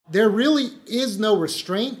there really is no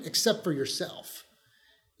restraint except for yourself.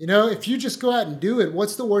 You know, if you just go out and do it,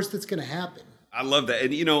 what's the worst that's going to happen? I love that.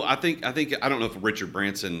 And, you know, I think I don't know if Richard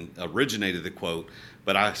Branson originated the quote,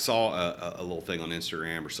 but I saw a little thing on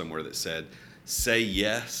Instagram or somewhere that said, say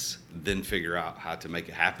yes, then figure out how to make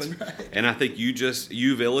it happen. Right. And I think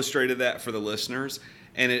you've illustrated that for the listeners.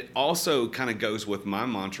 And it also kind of goes with my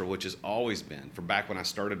mantra, which has always been, from back when I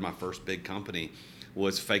started my first big company,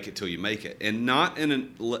 was fake it till you make it. And not in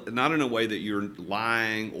a way that you're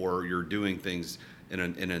lying or you're doing things in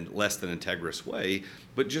a less than integrous way,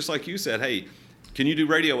 but just like you said, hey, can you do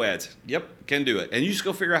radio ads? Yep, can do it. And you just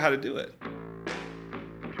go figure out how to do it.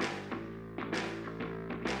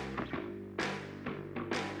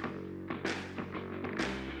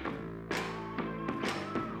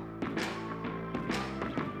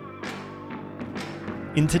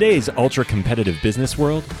 In today's ultra-competitive business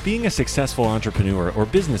world, being a successful entrepreneur or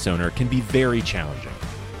business owner can be very challenging.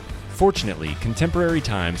 Fortunately, contemporary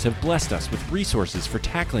times have blessed us with resources for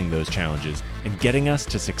tackling those challenges and getting us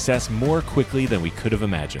to success more quickly than we could have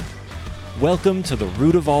imagined. Welcome to The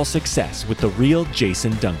Root of All Success with the real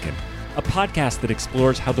Jason Duncan, a podcast that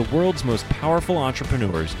explores how the world's most powerful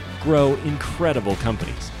entrepreneurs grow incredible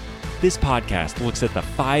companies. This podcast looks at the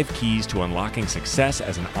 5 keys to unlocking success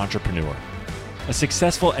as an entrepreneur. A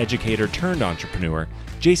successful educator turned entrepreneur,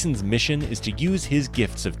 Jason's mission is to use his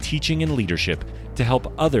gifts of teaching and leadership to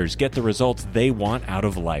help others get the results they want out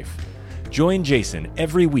of life. Join Jason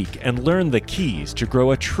every week and learn the keys to grow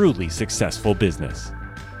a truly successful business.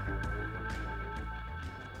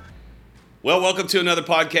 Well, welcome to another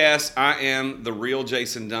podcast. I am the real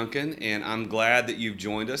Jason Duncan, and I'm glad that you've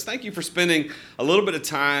joined us. Thank you for spending a little bit of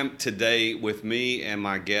time today with me and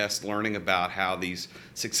my guests learning about how these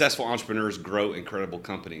successful entrepreneurs grow incredible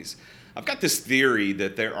companies. I've got this theory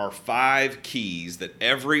that there are 5 keys that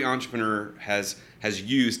every entrepreneur has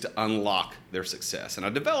used to unlock their success. And I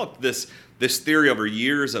developed this theory over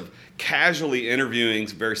years of casually interviewing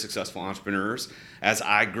very successful entrepreneurs as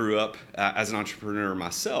I grew up as an entrepreneur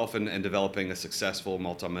myself and developing a successful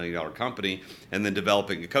multi-million-dollar company and then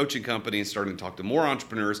developing a coaching company and starting to talk to more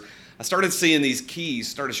entrepreneurs. I started seeing these keys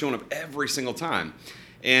started showing up every single time.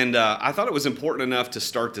 And I thought it was important enough to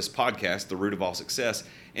start this podcast, The Root of All Success,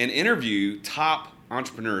 and interview top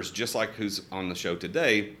entrepreneurs just like who's on the show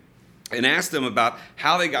today and ask them about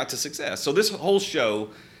how they got to success. So this whole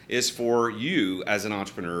show is for you as an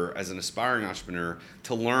entrepreneur, as an aspiring entrepreneur,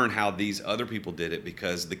 to learn how these other people did it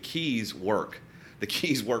because the keys work. The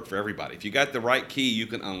keys work for everybody. If you got the right key, you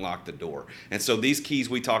can unlock the door. And so these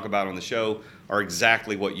keys we talk about on the show are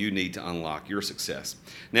exactly what you need to unlock your success.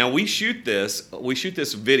 Now we shoot this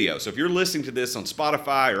video. So if you're listening to this on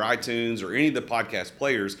Spotify or iTunes or any of the podcast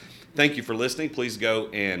players, thank you for listening. Please go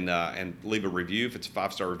and leave a review. If it's a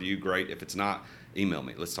 5-star review, great. If it's not, email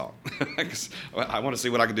me. Let's talk. I want to see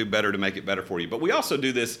what I can do better to make it better for you. But we also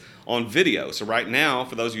do this on video. So right now,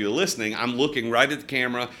 for those of you listening, I'm looking right at the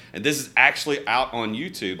camera, and this is actually out on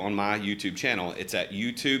YouTube, on my YouTube channel. It's at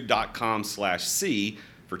youtube.com/C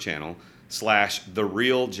for channel /The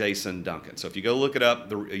Real Jason Duncan. So if you go look it up,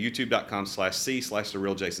 youtube.com/C /The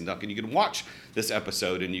Real Jason Duncan, you can watch this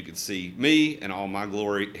episode and you can see me and all my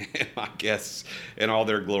glory and my guests and all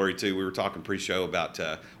their glory too. We were talking pre-show about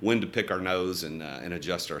when to pick our nose and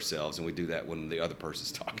adjust ourselves, and we do that when the other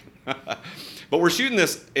person's talking. But we're shooting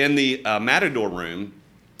this in the Matador room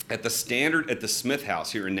at the Standard at the Smith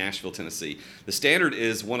House here in Nashville, Tennessee. The Standard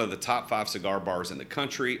is one of the top 5 cigar bars in the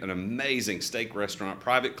country, an amazing steak restaurant,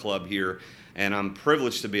 private club here, and I'm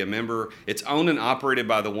privileged to be a member. It's owned and operated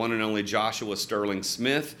by the one and only Joshua Sterling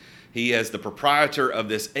Smith. He is the proprietor of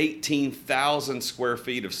this 18,000 square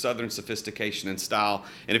feet of Southern sophistication and style.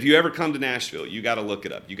 And if you ever come to Nashville, you got to look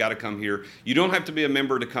it up. You got to come here. You don't have to be a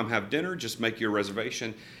member to come have dinner. Just make your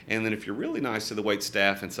reservation. And then if you're really nice to the wait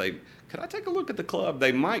staff and say, could I take a look at the club?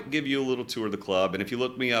 They might give you a little tour of the club. And if you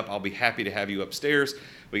look me up, I'll be happy to have you upstairs.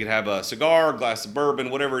 We can have a cigar, a glass of bourbon,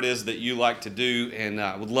 whatever it is that you like to do. And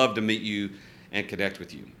I would love to meet you and connect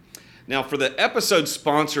with you. Now, for the episode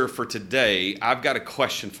sponsor for today, I've got a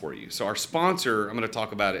question for you. So our sponsor, I'm going to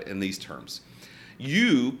talk about it in these terms.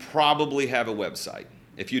 You probably have a website.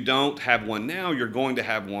 If you don't have one now, you're going to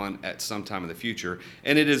have one at some time in the future.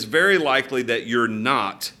 And it is very likely that you're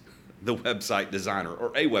not the website designer or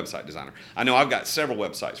a website designer. I know I've got several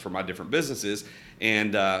websites for my different businesses.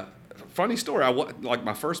 And funny story, like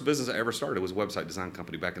my first business I ever started was a website design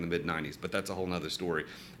company back in the mid-90s, but that's a whole nother story.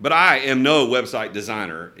 But I am no website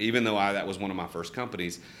designer, even though that was one of my first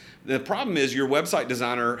companies. The problem is your website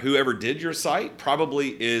designer, whoever did your site,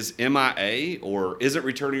 probably is MIA or isn't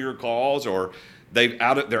returning your calls or they're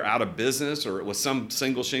out of business, or it was some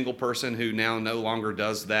single shingle person who now no longer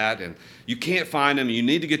does that, and you can't find them. You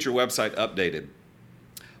need to get your website updated.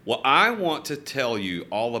 Well, I want to tell you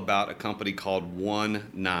all about a company called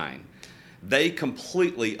 19. They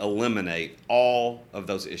completely eliminate all of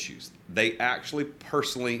those issues. They actually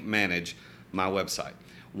personally manage my website.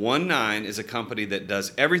 19 is a company that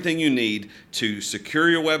does everything you need to secure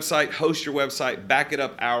your website, host your website, back it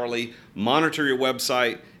up hourly, monitor your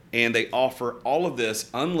website, and they offer all of this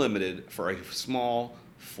unlimited for a small,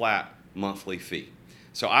 flat monthly fee.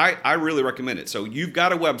 So I really recommend it. So you've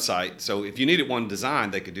got a website. So if you needed one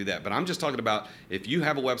designed, they could do that. But I'm just talking about if you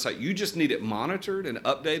have a website, you just need it monitored and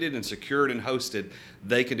updated and secured and hosted.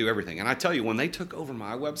 They can do everything. And I tell you, when they took over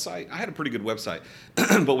my website, I had a pretty good website.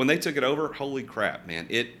 But when they took it over, holy crap, man.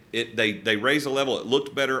 They raised the level. It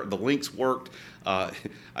looked better. The links worked. I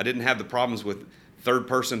didn't have the problems with third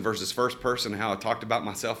person versus first person, how I talked about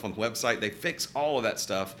myself on the website. They fix all of that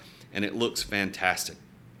stuff, and it looks fantastic.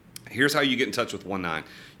 Here's how you get in touch with 19.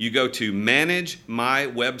 You go to Manage My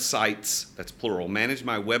Websites, that's plural,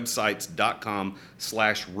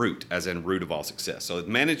 managemywebsites.com/root, as in root of all success. So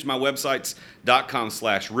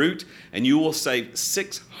managemywebsites.com/root, and you will save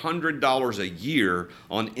 $600 a year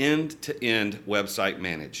on end-to-end website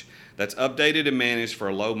manage. That's updated and managed for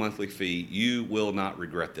a low monthly fee. You will not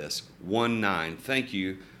regret this. 19, thank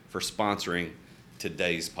you for sponsoring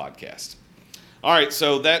today's podcast. All right,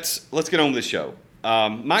 so let's get on with the show.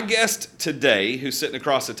 My guest today, who's sitting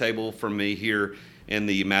across the table from me here in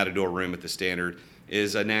the Matador room at the Standard,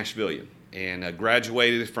 is a Nashvilleian and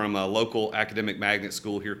graduated from a local academic magnet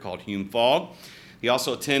school here called Hume Fogg. He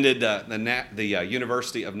also attended the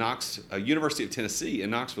University of Tennessee in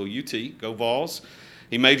Knoxville, UT. Go Vols.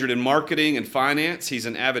 He majored in marketing and finance. He's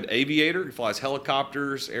an avid aviator. He flies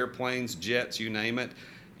helicopters, airplanes, jets, you name it.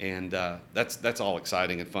 And that's all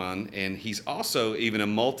exciting and fun. And he's also even a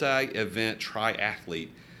multi-event triathlete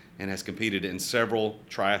and has competed in several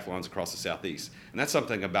triathlons across the Southeast. And that's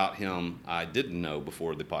something about him I didn't know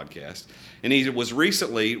before the podcast. And he was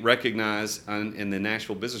recently recognized in the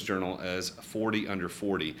Nashville Business Journal as 40 under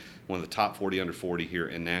 40, one of the top 40 under 40 here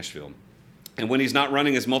in Nashville. And when he's not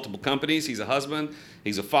running his multiple companies, he's a husband,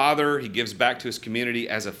 he's a father, he gives back to his community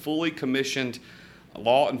as a fully commissioned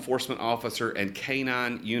law enforcement officer and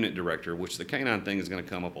canine unit director, which the canine thing is going to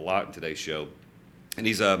come up a lot in today's show. And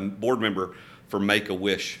he's a board member for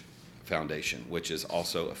Make-A-Wish Foundation, which is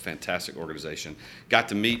also a fantastic organization. Got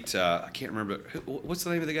to meet, I can't remember, what's the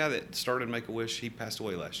name of the guy that started Make-A-Wish? He passed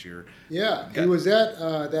away last year. Yeah, he was at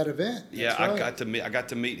that event. Yeah, right. I got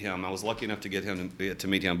to meet him. I was lucky enough to get to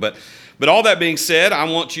meet him. But all that being said, I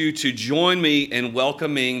want you to join me in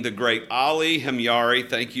welcoming the great Ali Hemyari.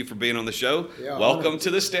 Thank you for being on the show. Yeah, welcome to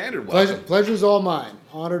the Standard. Pleasure's all mine.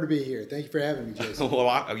 Honor to be here. Thank you for having me, Jason.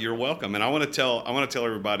 Well, you're welcome. And I want to tell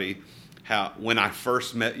everybody how when I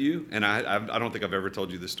first met you, and I don't think I've ever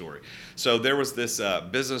told you this story. So there was this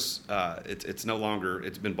business, it's no longer,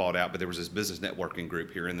 it's been bought out, but there was this business networking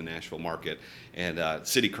group here in the Nashville market, and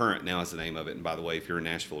City Current now is the name of it. And by the way, if you're in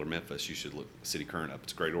Nashville or Memphis, you should look City Current up.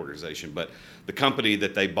 It's a great organization. But the company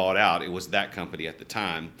that they bought out, it was that company at the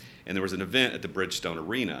time, and there was an event at the Bridgestone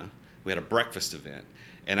Arena. We had a breakfast event.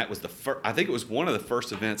 And that was I think it was one of the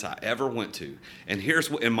first events I ever went to. And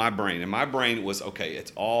here's what in my brain it was, okay,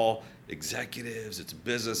 it's all executives, it's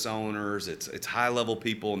business owners, it's high-level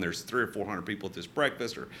people, and there's 300 or 400 people at this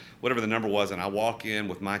breakfast or whatever the number was. And I walk in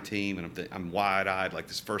with my team, and I'm wide-eyed like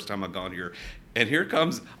this first time I've gone here. And here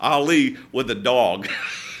comes Ali with a dog,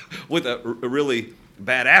 with a really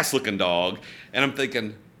badass-looking dog. And I'm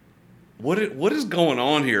thinking, what is going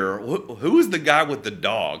on here? Who is the guy with the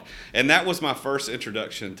dog? And that was my first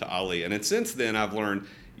introduction to Ali. And then since then, I've learned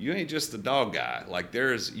you ain't just the dog guy. Like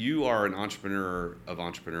you are an entrepreneur of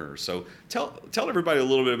entrepreneurs. So tell everybody a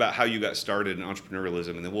little bit about how you got started in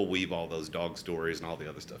entrepreneurialism, and then we'll weave all those dog stories and all the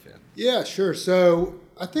other stuff in. Yeah, sure. So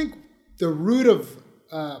I think the root of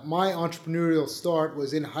my entrepreneurial start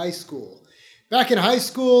was in high school. Back in high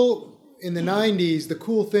school, in the 90s, the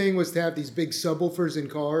cool thing was to have these big subwoofers in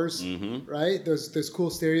cars, right? Those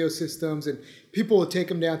cool stereo systems, and people would take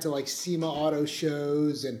them down to like SEMA auto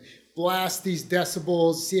shows and blast these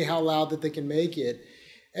decibels, see how loud that they can make it.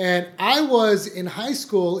 And I was in high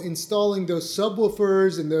school installing those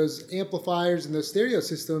subwoofers and those amplifiers and those stereo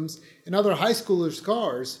systems in other high schoolers'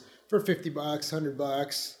 cars for $50,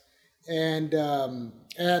 $100. And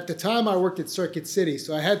at the time, I worked at Circuit City,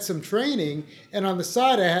 so I had some training. And on the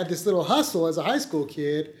side, I had this little hustle as a high school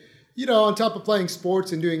kid. You know, on top of playing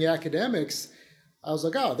sports and doing academics, I was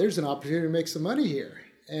like, oh, there's an opportunity to make some money here.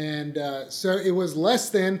 And so it was less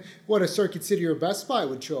than what a Circuit City or Best Buy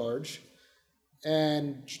would charge.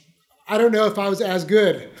 And I don't know if I was as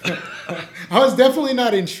good. I was definitely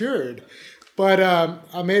not insured, but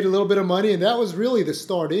I made a little bit of money, and that was really the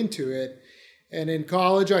start into it. And in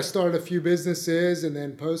college, I started a few businesses, and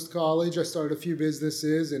then post-college, I started a few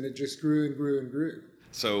businesses, and it just grew and grew and grew.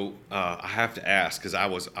 So I have to ask, because I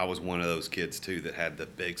was one of those kids too that had the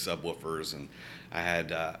big subwoofers, and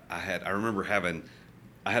I remember having.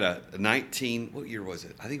 I had a 19, what year was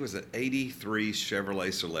it? I think it was an 83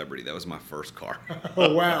 Chevrolet Celebrity. That was my first car.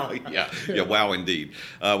 Oh, wow. yeah, wow, indeed.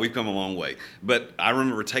 We've come a long way. But I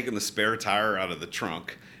remember taking the spare tire out of the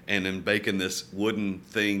trunk and then baking this wooden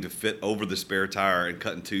thing to fit over the spare tire and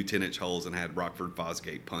cutting two 10-inch holes, and had Rockford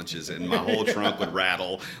Fosgate punches, and my whole trunk would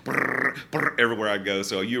rattle brrr, brrr, everywhere I'd go.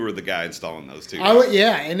 So you were the guy installing those too. I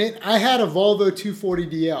had a Volvo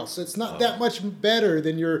 240DL, so it's not that much better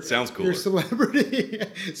than your Celebrity.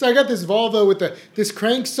 So I got this Volvo with this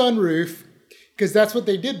crank sunroof, because that's what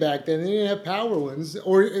they did back then. They didn't have power ones,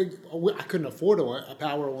 or I couldn't afford a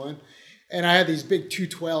power one. And I had these big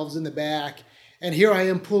 212s in the back. And here I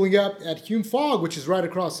am pulling up at Hume Fog, which is right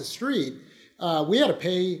across the street. We had to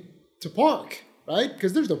pay to park, right?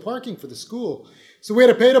 Because there's no parking for the school. So we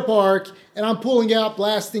had to pay to park, and I'm pulling out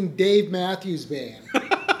blasting Dave Matthews Band,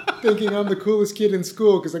 thinking I'm the coolest kid in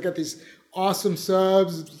school because I got these awesome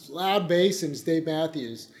subs, loud bass, and it's Dave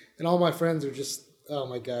Matthews. And all my friends are just, oh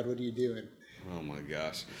my God, what are you doing? Oh my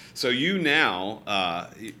gosh. So you now,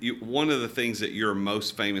 one of the things that you're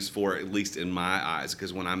most famous for, at least in my eyes,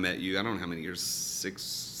 because when I met you, I don't know how many years, 6,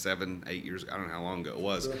 7, 8 years, I don't know how long ago it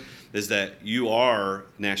was, sure, is that you are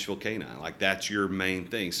Nashville Canine. Like, that's your main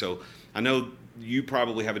thing. So I know you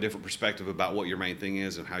probably have a different perspective about what your main thing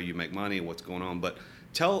is and how you make money and what's going on, but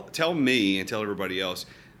tell me and tell everybody else,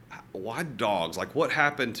 why dogs? Like, what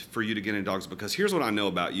happened for you to get into dogs? Because here's what I know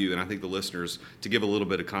about you, and I think the listeners, to give a little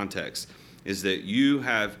bit of context, is that you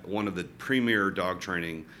have one of the premier dog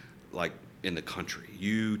training, like, in the country.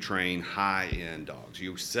 You train high-end dogs.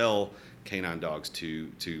 You sell canine dogs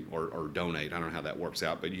or donate. I don't know how that works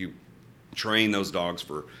out, but you train those dogs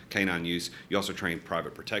for canine use. You also train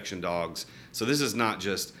private protection dogs. So this is not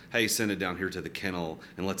just, hey, send it down here to the kennel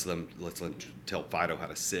and let's them tell Fido how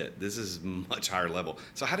to sit. This is much higher level.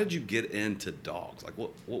 So how did you get into dogs? Like,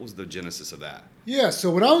 what was the genesis of that? Yeah, so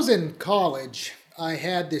when I was in college, I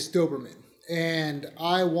had this Doberman. And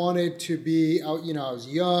I wanted to be, I was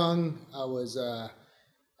young, I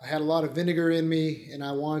had a lot of vinegar in me, and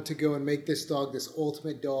I wanted to go and make this dog this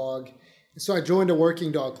ultimate dog. And so I joined a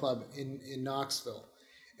working dog club in Knoxville.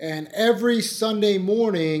 And every Sunday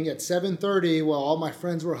morning at 7:30, while all my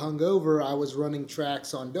friends were hungover, I was running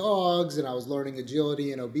tracks on dogs, and I was learning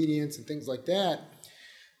agility and obedience and things like that.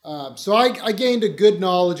 So I gained a good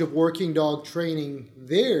knowledge of working dog training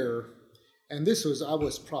there. And I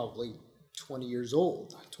was probably 20 years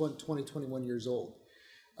old, 21 years old.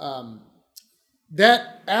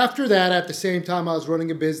 After that, at the same time, I was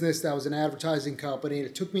running a business that was an advertising company, and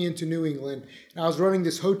it took me into New England, and I was running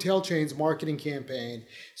this hotel chain's marketing campaign.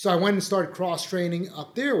 So I went and started cross-training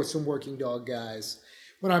up there with some working dog guys.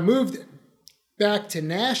 When I moved back to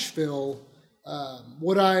Nashville,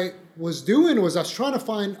 what I was doing was I was trying to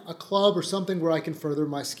find a club or something where I can further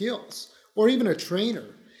my skills, or even a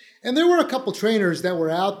trainer. And there were a couple trainers that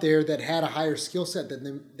were out there that had a higher skill set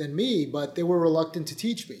than me, but they were reluctant to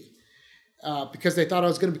teach me because they thought I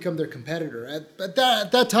was going to become their competitor. At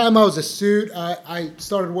that time, I was a suit. I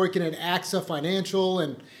started working at AXA Financial,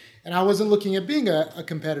 and I wasn't looking at being a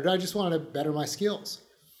competitor. I just wanted to better my skills.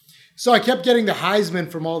 So I kept getting the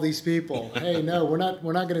Heisman from all these people. Hey, no, we're not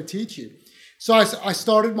going to teach you. So I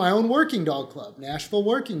started my own working dog club, Nashville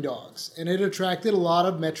Working Dogs, and it attracted a lot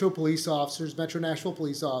of Metro Nashville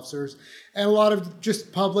police officers, and a lot of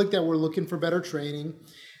just public that were looking for better training.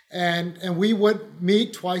 And we would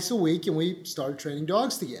meet twice a week, and we started training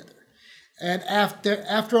dogs together. And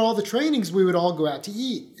after all the trainings, we would all go out to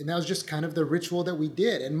eat, and that was just kind of the ritual that we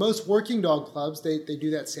did. And most working dog clubs, they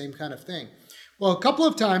do that same kind of thing. Well, a couple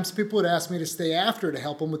of times, people would ask me to stay after to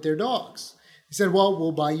help them with their dogs. He said, well,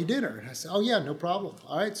 we'll buy you dinner. And I said, oh, yeah, no problem.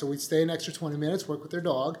 All right. So we'd stay an extra 20 minutes, work with their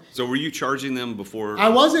dog. So were you charging them before? I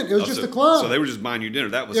wasn't. It was just a club. So they were just buying you dinner.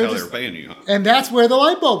 That was how they were paying you, huh? And that's where the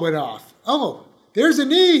light bulb went off. Oh, there's a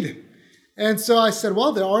need. And so I said,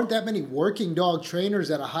 well, there aren't that many working dog trainers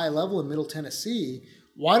at a high level in Middle Tennessee.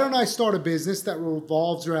 Why don't I start a business that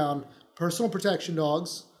revolves around personal protection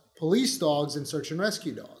dogs, police dogs, and search and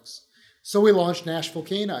rescue dogs? So we launched Nashville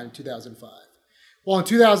Canine in 2005. Well, in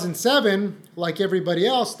 2007, like everybody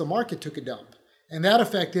else, the market took a dump. And that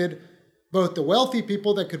affected both the wealthy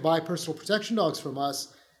people that could buy personal protection dogs from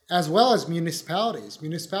us, as well as municipalities.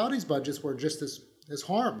 Municipalities' budgets were just as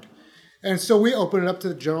harmed. And so we opened it up to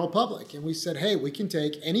the general public, and we said, hey, we can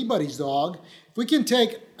take anybody's dog. If we can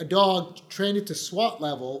take a dog, train it to SWAT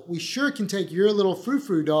level, we sure can take your little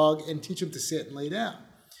frou-frou dog and teach him to sit and lay down.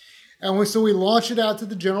 And so we launched it out to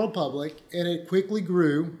the general public, and it quickly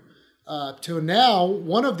grew to now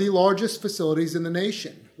one of the largest facilities in the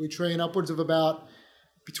nation. We train upwards of about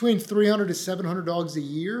between 300 to 700 dogs a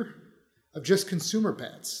year of just consumer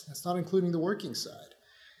pets. That's not including the working side.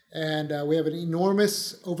 And we have an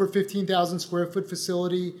enormous, over 15,000 square foot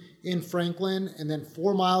facility in Franklin. And then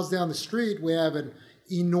 4 miles down the street, we have an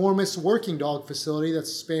enormous working dog facility that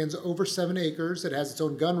spans over 7 acres. It has its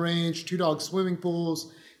own gun range, 2 dog swimming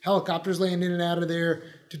pools, helicopters land in and out of there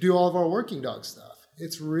to do all of our working dog stuff.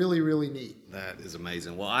 It's really, really neat. That is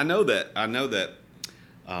amazing. Well, I know that,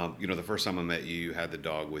 the first time I met you, you had the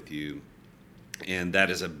dog with you. And that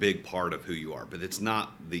is a big part of who you are, but it's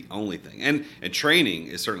not the only thing. And training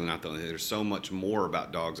is certainly not the only thing. There's so much more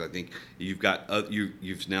about dogs. I think you've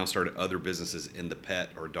now started other businesses in the pet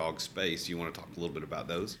or dog space. You want to talk a little bit about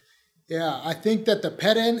those? Yeah, I think that the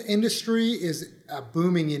pet industry is a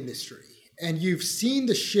booming industry. And you've seen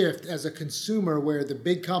the shift as a consumer where the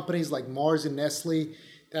big companies like Mars and Nestle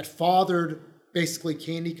that fathered basically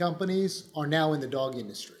candy companies are now in the dog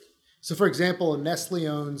industry. So for example, Nestle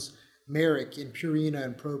owns Merrick and Purina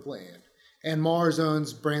and Pro Plan, and Mars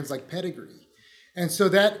owns brands like Pedigree. And so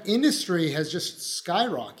that industry has just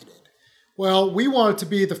skyrocketed. Well, we wanted to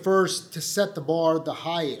be the first to set the bar the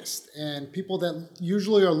highest, and people that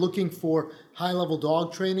usually are looking for high-level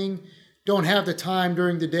dog training don't have the time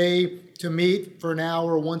during the day to meet for an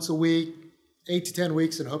hour once a week, 8 to 10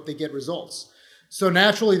 weeks, and hope they get results. So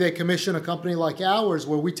naturally, they commission a company like ours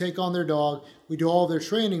where we take on their dog, we do all their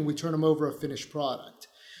training, we turn them over a finished product.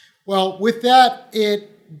 Well, with that,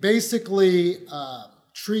 it basically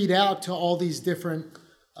treed out to all these different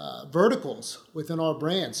verticals within our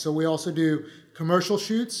brand. So we also do commercial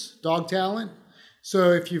shoots, dog talent.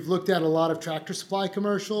 So if you've looked at a lot of Tractor Supply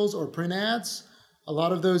commercials or print ads, a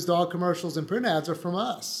lot of those dog commercials and print ads are from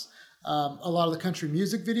us. A lot of the country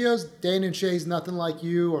music videos, Dan and Shay's Nothing Like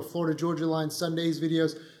You or Florida Georgia Line Sundays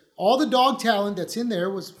videos, all the dog talent that's in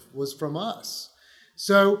there was from us.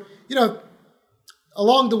 So,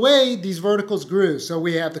 along the way, these verticals grew. So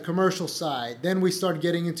we have the commercial side. Then we started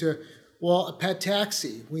getting into, a pet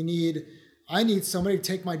taxi. I need somebody to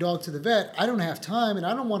take my dog to the vet. I don't have time, and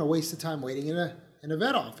I don't want to waste the time waiting in a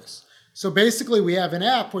vet office. So basically, we have an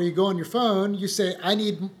app where you go on your phone, you say, I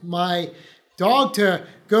need my dog to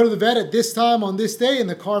go to the vet at this time on this day, and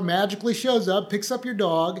the car magically shows up, picks up your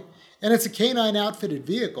dog, and it's a canine outfitted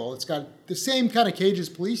vehicle. It's got the same kind of cages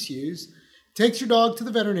police use. Takes your dog to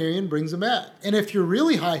the veterinarian, brings them back. And if you're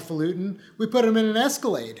really highfalutin, we put them in an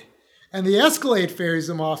Escalade. And the Escalade ferries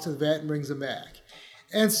them off to the vet and brings them back.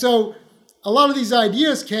 And so a lot of these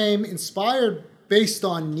ideas came inspired based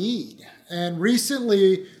on need. And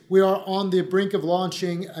recently, we are on the brink of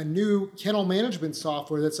launching a new kennel management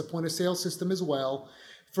software that's a point-of-sale system as well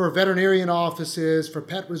for veterinarian offices, for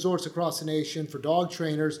pet resorts across the nation, for dog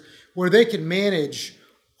trainers, where they can manage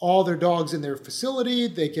all their dogs in their facility.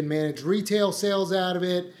 They can manage retail sales out of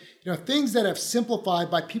it. Things that have simplified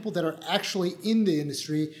by people that are actually in the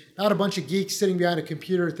industry, not a bunch of geeks sitting behind a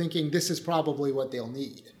computer thinking this is probably what they'll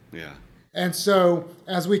need. Yeah. And so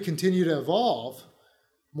as we continue to evolve,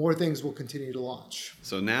 more things will continue to launch.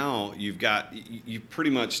 So now you've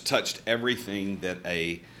pretty much touched everything that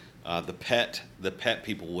the pet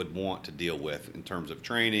people would want to deal with in terms of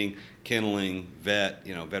training, kenneling,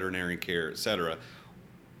 veterinary care, et cetera.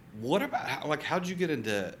 What about how'd you get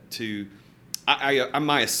into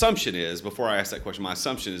my assumption is, before I ask that question, my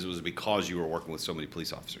assumption is it was because you were working with so many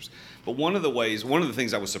police officers. But one of the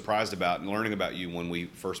things I was surprised about in learning about you when we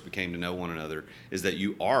first became to know one another is that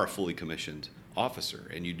you are a fully commissioned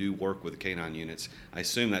officer and you do work with the canine units. I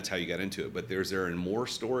assume that's how you got into it, but is there a more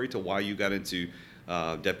story to why you got into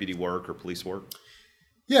deputy work or police work?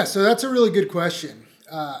 Yeah, so that's a really good question.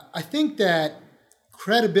 I think that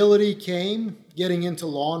credibility came getting into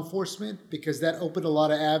law enforcement because that opened a lot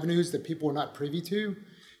of avenues that people were not privy to.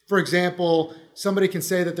 For example, somebody can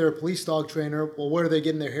say that they're a police dog trainer. Well, where are they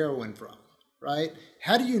getting their heroin from, right?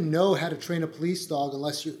 How do you know how to train a police dog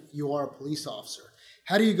unless you are a police officer?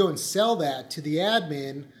 How do you go and sell that to the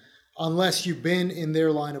admin unless you've been in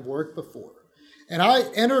their line of work before? And I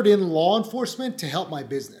entered in law enforcement to help my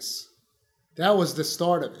business. That was the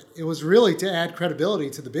start of it. It was really to add credibility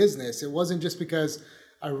to the business. It wasn't just because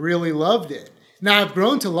I really loved it. Now, I've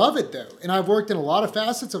grown to love it, though, and I've worked in a lot of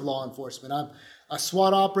facets of law enforcement. I'm a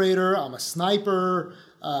SWAT operator. I'm a sniper.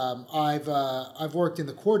 I've worked in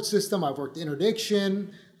the court system. I've worked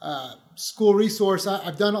interdiction, school resource.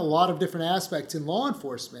 I've done a lot of different aspects in law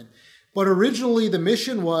enforcement. But originally the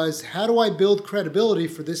mission was, how do I build credibility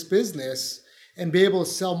for this business and be able to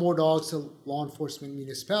sell more dogs to law enforcement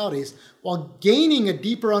municipalities while gaining a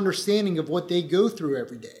deeper understanding of what they go through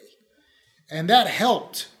every day. And that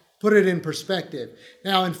helped put it in perspective.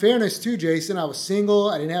 Now, in fairness too, Jason, I was single,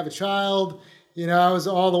 I didn't have a child, I was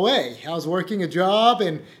all the way. I was working a job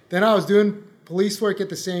and then I was doing police work at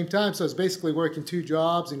the same time. So I was basically working 2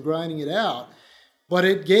 jobs and grinding it out. But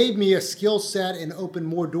it gave me a skill set and opened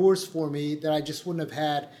more doors for me that I just wouldn't have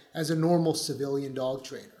had as a normal civilian dog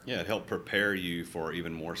trainer. Yeah, it helped prepare you for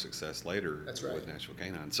even more success later. That's right. With Nashville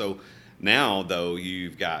Canine. So now, though,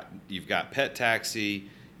 you've got Pet Taxi,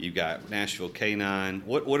 you've got Nashville Canine.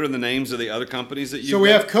 What are the names of the other companies that you? So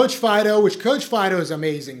we have Coach Fido, which Coach Fido is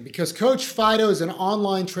amazing because Coach Fido is an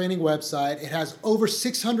online training website. It has over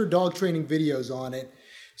 600 dog training videos on it.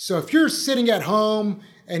 So if you're sitting at home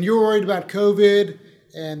and you're worried about COVID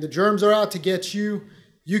and the germs are out to get you,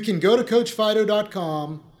 you can go to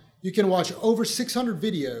CoachFido.com. You can watch over 600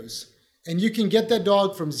 videos and you can get that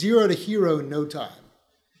dog from 0 to hero in no time.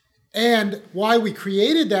 And why we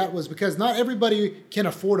created that was because not everybody can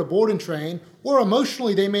afford a board and train, or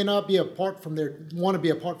emotionally they may not be want to be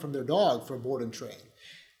apart from their dog for a board and train.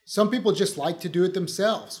 Some people just like to do it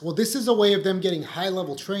themselves. Well, this is a way of them getting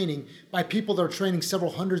high-level training by people that are training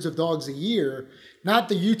several hundreds of dogs a year, not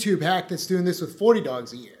the YouTube hack that's doing this with 40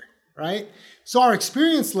 dogs a year, right? So our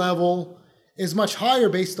experience level is much higher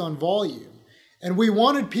based on volume. And we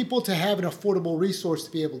wanted people to have an affordable resource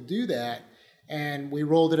to be able to do that. And we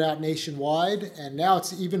rolled it out nationwide. And now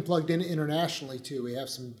it's even plugged in internationally too. We have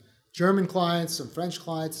some German clients, some French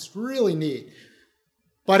clients. It's really neat.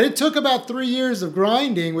 But it took about 3 years of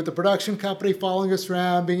grinding with the production company following us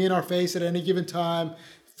around, being in our face at any given time,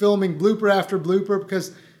 filming blooper after blooper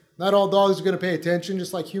because not all dogs are going to pay attention,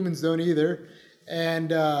 just like humans don't either.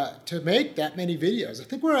 And to make that many videos, I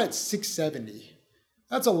think we're at 670.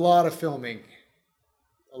 That's a lot of filming.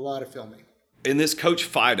 A lot of filming. In this Coach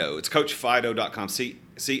Fido, it's CoachFido.com,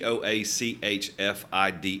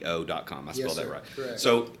 CoachFido.com. I spelled that right. Correct.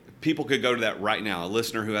 So people could go to that right now. A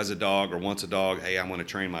listener who has a dog or wants a dog, hey, I want to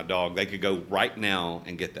train my dog. They could go right now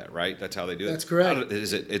and get that, right? That's how they do it? That's correct.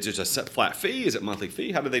 Is it just a set flat fee? Is it monthly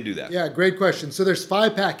fee? How do they do that? Yeah, great question. So there's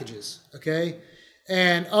 5 packages, okay?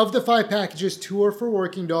 And of the 5 packages, 2 are for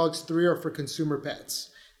working dogs, 3 are for consumer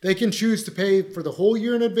pets. They can choose to pay for the whole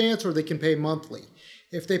year in advance or they can pay monthly.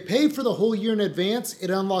 If they pay for the whole year in advance, it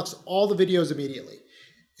unlocks all the videos immediately.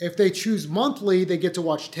 If they choose monthly, they get to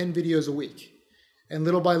watch 10 videos a week. And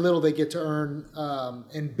little by little, they get to earn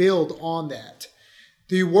and build on that.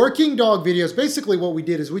 The working dog videos, basically what we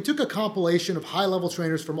did is we took a compilation of high-level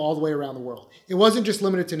trainers from all the way around the world. It wasn't just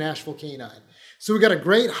limited to Nashville Canine. So we got a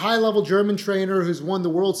great high-level German trainer who's won the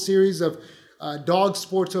World Series of dog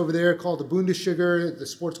sports over there called the Bundesliga. The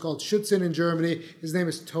sport's called Schützen in Germany. His name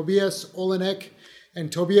is Tobias Olenek. And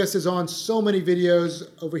Tobias is on so many videos.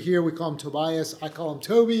 Over here, we call him Tobias. I call him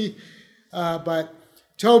Toby. But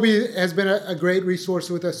Toby has been a great resource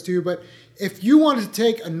with us too. But if you wanted to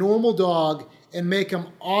take a normal dog and make them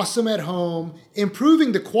awesome at home,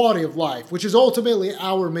 improving the quality of life, which is ultimately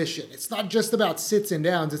our mission. It's not just about sits and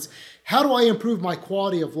downs. It's how do I improve my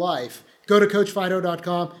quality of life? Go to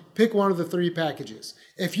CoachFido.com, pick one of the 3 packages.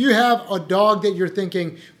 If you have a dog that you're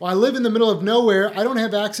thinking, well, I live in the middle of nowhere, I don't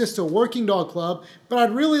have access to a working dog club, but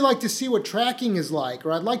I'd really like to see what tracking is like,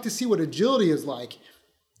 or I'd like to see what agility is like,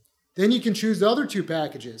 then you can choose the other 2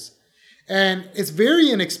 packages. And it's very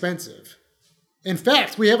inexpensive. In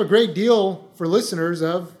fact, we have a great deal for listeners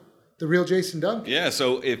of The Real Jason Duncan. Yeah,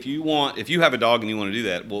 so if you have a dog and you want to do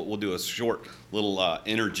that, we'll do a short little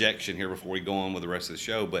interjection here before we go on with the rest of the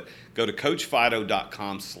show. But go to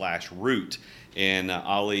CoachFido.com/root. And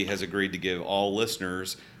Ali has agreed to give all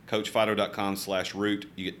listeners CoachFido.com/root.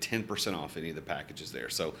 You get 10% off any of the packages there.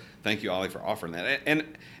 So thank you, Ali, for offering that. And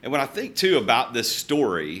what I think, too, about this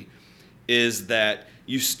story is that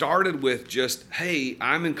you started with just, hey,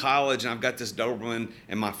 I'm in college and I've got this Doberman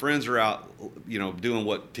and my friends are out, doing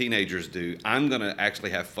what teenagers do. I'm going to actually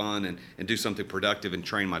have fun and do something productive and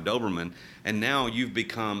train my Doberman. And now you've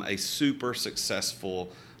become a super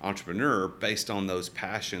successful entrepreneur based on those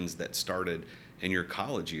passions that started in your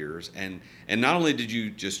college years. And not only did you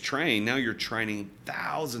just train, now you're training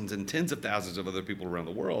thousands and tens of thousands of other people around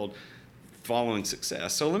the world following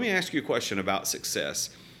success. So let me ask you a question about success.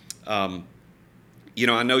 I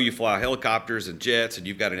know you fly helicopters and jets and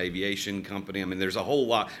you've got an aviation company. I mean, there's a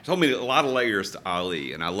lot of layers to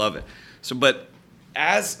Ali, and I love it. So, but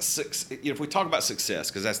if we talk about success,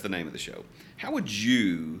 because that's the name of the show, how would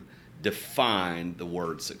you define the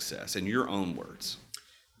word success in your own words?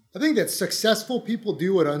 I think that successful people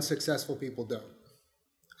do what unsuccessful people don't.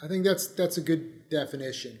 I think that's a good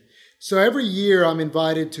definition. So every year I'm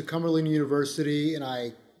invited to Cumberland University and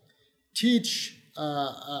I teach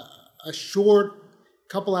a short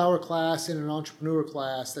couple-hour class in an entrepreneur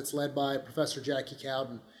class that's led by Professor Jackie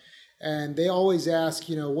Cowden. And they always ask,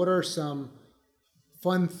 what are some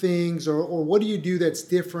fun things or what do you do that's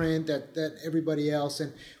different that everybody else?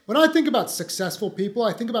 And when I think about successful people,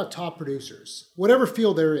 I think about top producers, whatever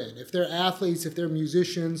field they're in. If they're athletes, if they're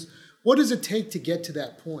musicians, what does it take to get to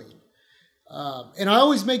that point? And I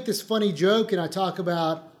always make this funny joke, and I talk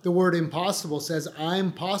about the word impossible says,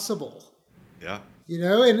 I'm possible. Yeah.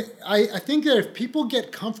 And I think that if people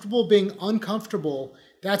get comfortable being uncomfortable,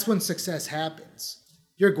 that's when success happens.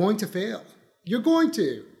 You're going to fail. You're going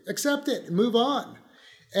to accept it and move on.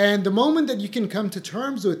 And the moment that you can come to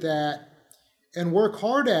terms with that and work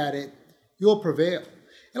hard at it, you'll prevail.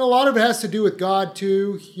 And a lot of it has to do with God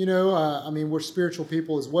too. We're spiritual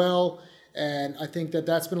people as well. And I think that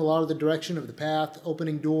that's been a lot of the direction of the path,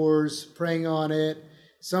 opening doors, praying on it,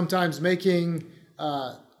 sometimes making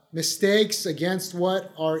mistakes against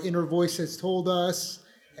what our inner voice has told us,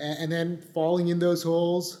 and then falling in those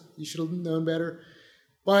holes. You should have known better.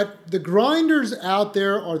 But the grinders out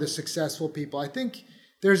there are the successful people. I think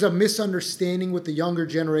there's a misunderstanding with the younger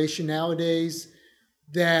generation nowadays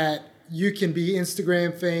that you can be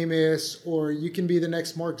Instagram famous or you can be the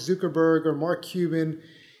next Mark Zuckerberg or Mark Cuban.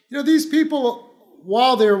 These people,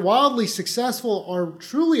 while they're wildly successful, are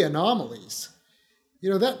truly anomalies.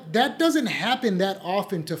 That doesn't happen that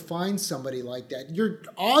often to find somebody like that. Your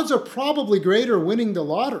odds are probably greater winning the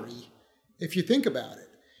lottery if you think about it.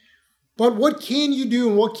 But what can you do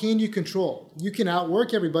and what can you control? You can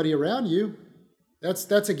outwork everybody around you.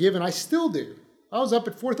 That's a given. I still do. I was up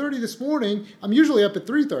at 4:30 this morning. I'm usually up at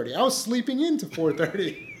 3:30. I was sleeping into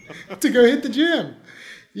 4:30 to go hit the gym.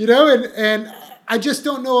 And I just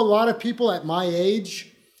don't know a lot of people at my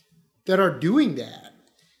age that are doing that.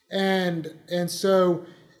 And so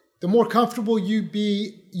the more comfortable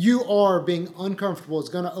you are being uncomfortable is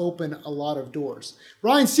going to open a lot of doors.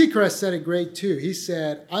 Ryan Seacrest said it great too. He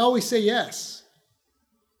said, I always say yes.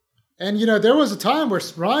 And, there was a time where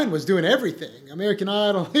Ryan was doing everything. American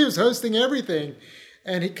Idol, he was hosting everything.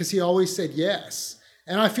 And because he always said yes.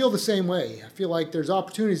 And I feel the same way. I feel like there's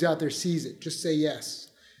opportunities out there, seize it. Just say yes.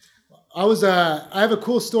 I have a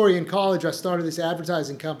cool story in college. I started this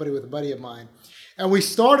advertising company with a buddy of mine. And we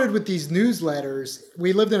started with these newsletters.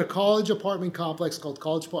 We lived in a college apartment complex called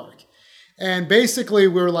College Park. And basically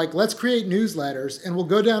we were like, let's create newsletters and we'll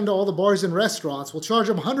go down to all the bars and restaurants. We'll charge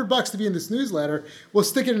them $100 to be in this newsletter. We'll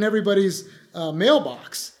stick it in everybody's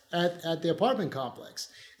mailbox at the apartment complex.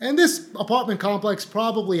 And this apartment complex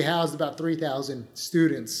probably housed about 3,000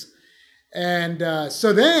 students. And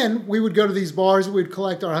so then we would go to these bars, we'd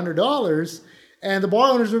collect our $100, and the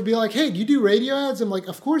bar owners would be like, hey, do you do radio ads? I'm like,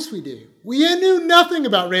 of course we do. We knew nothing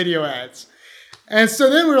about radio ads. And so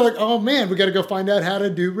then we were like, oh man, we got to go find out how to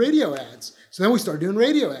do radio ads. So then we started doing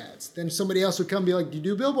radio ads. Then somebody else would come and be like, do you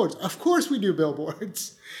do billboards? Of course we do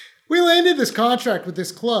billboards. We landed this contract with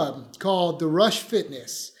this club called The Rush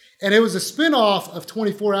Fitness. And it was a spinoff of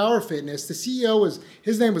 24-Hour Fitness. The CEO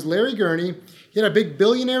his name was Larry Gurney. He had a big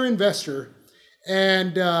billionaire investor.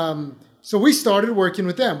 And so we started working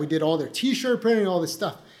with them. We did all their t-shirt printing, all this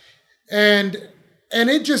stuff. And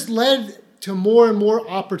it just led to more and more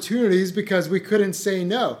opportunities because we couldn't say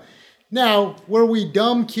no. Now, were we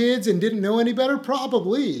dumb kids and didn't know any better?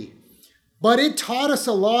 Probably. But it taught us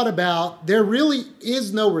a lot about there really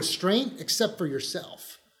is no restraint except for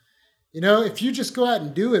yourself. If you just go out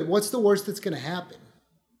and do it, what's the worst that's going to happen?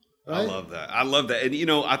 Right? I love that.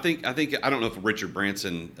 And, I think I don't know if Richard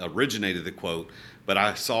Branson originated the quote, but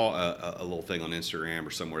I saw a little thing on Instagram or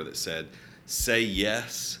somewhere that said, say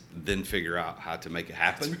yes, then figure out how to make it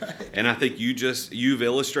happen. Right. And I think you've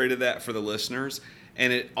illustrated that for the listeners.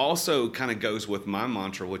 And it also kind of goes with my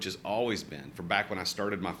mantra, which has always been, from back when I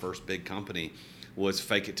started my first big company, was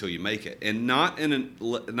fake it till you make it. And not in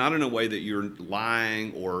a way that you're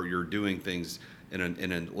lying or you're doing things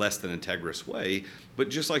in a less than integrous way, but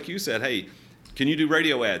just like you said, hey, can you do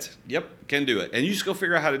radio ads? Yep, can do it. And you just go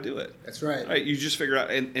figure out how to do it. That's right. Right, you just figure out.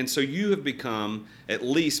 And so you have become, at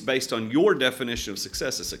least based on your definition of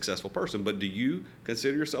success, a successful person. But do you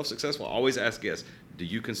consider yourself successful? I always ask guests, do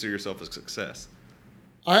you consider yourself a success?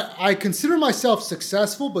 I consider myself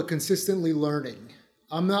successful, but consistently learning.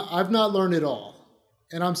 I've not learned it all.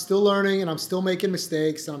 And I'm still learning, and I'm still making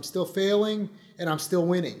mistakes, and I'm still failing, and I'm still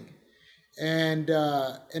winning. And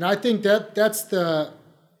I think that's the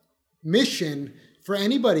mission for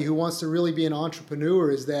anybody who wants to really be an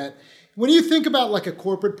entrepreneur, is that when you think about like a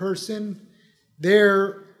corporate person,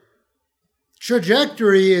 they're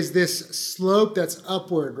trajectory is this slope that's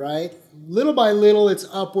upward, right? Little by little, it's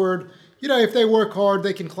upward. If they work hard,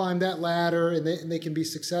 they can climb that ladder and they can be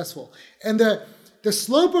successful. And the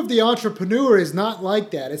slope of the entrepreneur is not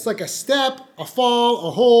like that. It's like a step, a fall,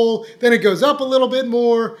 a hole, then it goes up a little bit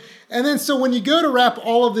more. And then so when you go to wrap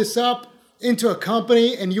all of this up into a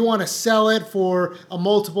company and you want to sell it for a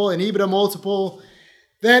multiple, an EBITDA multiple,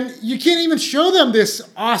 then you can't even show them this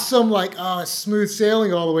awesome, smooth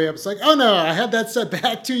sailing all the way up. It's like, oh no, I had that set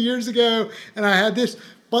back 2 years ago and I had this,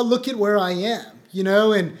 but look at where I am,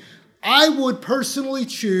 and I would personally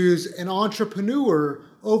choose an entrepreneur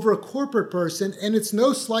over a corporate person, and it's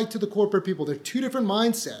no slight to the corporate people. They're two different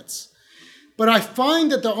mindsets. But I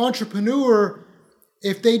find that the entrepreneur,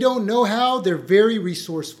 if they don't know how, they're very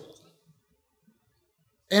resourceful.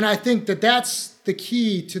 And I think that that's the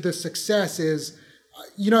key to the success is,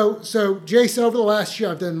 so Jason, over the last year,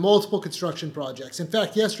 I've done multiple construction projects. In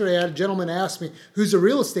fact, yesterday I had a gentleman ask me, who's a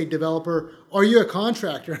real estate developer, are you a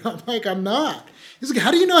contractor? And I'm like, I'm not. He's like,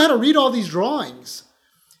 how do you know how to read all these drawings?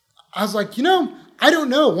 I was like, I don't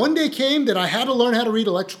know. One day came that I had to learn how to read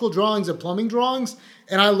electrical drawings and plumbing drawings,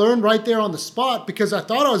 and I learned right there on the spot because I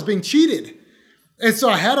thought I was being cheated. And so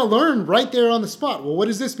I had to learn right there on the spot. Well, what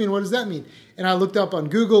does this mean? What does that mean? And I looked up on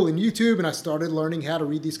Google and YouTube, and I started learning how to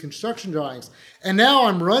read these construction drawings. And now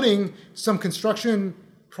I'm running some construction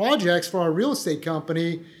projects for our real estate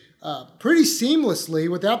company pretty seamlessly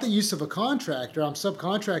without the use of a contractor. I'm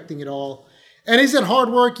subcontracting it all. And is it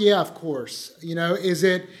hard work? Yeah, of course. Is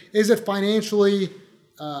it financially,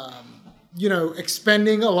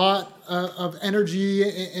 expending a lot of energy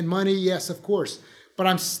and money? Yes, of course. But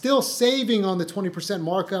I'm still saving on the 20%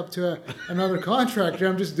 markup to another contractor.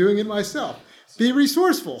 I'm just doing it myself. Be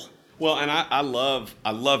resourceful. Well, and I love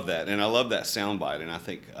that, and I love that soundbite, and I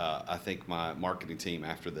think my marketing team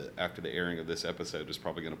after the airing of this episode is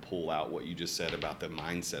probably going to pull out what you just said about the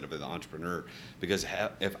mindset of an entrepreneur, because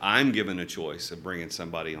if I'm given a choice of bringing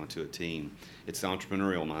somebody onto a team, it's the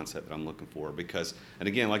entrepreneurial mindset that I'm looking for. Because, and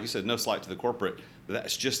again, like you said, no slight to the corporate, but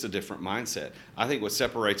that's just a different mindset. I think what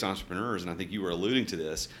separates entrepreneurs, and I think you were alluding to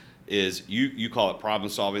this, is you call it problem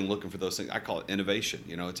solving, looking for those things. I call it innovation.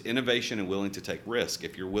 It's innovation and willing to take risk.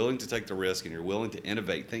 If you're willing to take the risk and you're willing to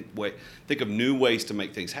innovate, think of new ways to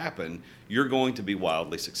make things happen, you're going to be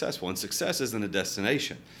wildly successful. And success isn't a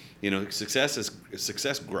destination.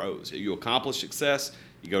 Success grows. You accomplish success,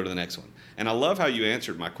 you go to the next one. And I love how you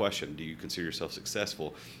answered my question, do you consider yourself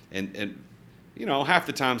successful? And half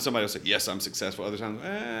the time somebody will say, yes, I'm successful. Other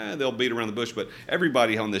times, they'll beat around the bush. But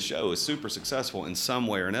everybody on this show is super successful in some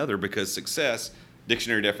way or another, because success,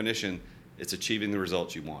 dictionary definition, it's achieving the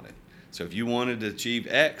results you wanted. So if you wanted to achieve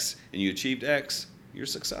X and you achieved X, you're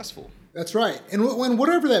successful. That's right. And when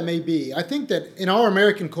whatever that may be, I think that in our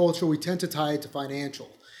American culture, we tend to tie it to financial.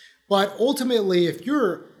 But ultimately, if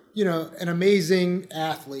you're an amazing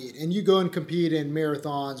athlete and you go and compete in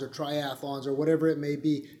marathons or triathlons or whatever it may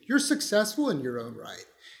be, you're successful in your own right.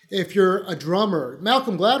 If you're a drummer,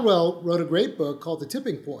 Malcolm Gladwell wrote a great book called The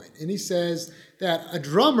Tipping Point, and he says that a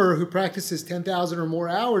drummer who practices 10,000 or more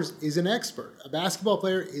hours is an expert. A basketball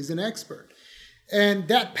player is an expert. And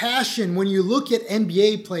that passion, when you look at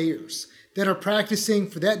NBA players that are practicing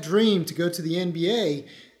for that dream to go to the NBA,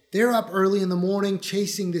 they're up early in the morning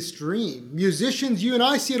chasing this dream. Musicians, you and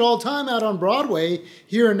I see it all the time out on Broadway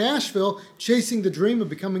here in Nashville, chasing the dream of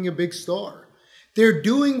becoming a big star. They're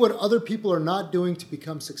doing what other people are not doing to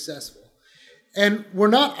become successful. And we're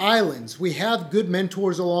not islands. We have good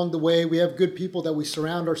mentors along the way. We have good people that we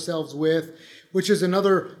surround ourselves with, which is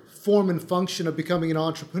another form and function of becoming an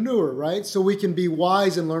entrepreneur, right? So we can be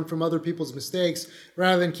wise and learn from other people's mistakes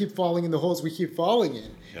rather than keep falling in the holes we keep falling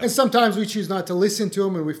in. Yeah. And sometimes we choose not to listen to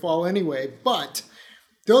them and we fall anyway. But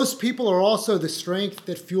those people are also the strength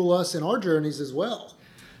that fuel us in our journeys as well.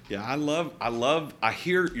 Yeah, I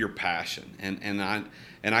hear your passion, and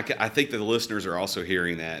I think that the listeners are also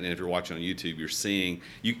hearing that. And if you're watching on YouTube, you're seeing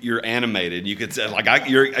you're animated. You could say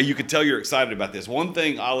you could tell you're excited about this. One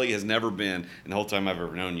thing Ali has never been, and the whole time I've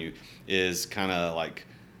ever known you, is kind of like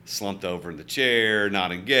slumped over in the chair,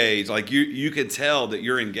 not engaged. Like you could tell that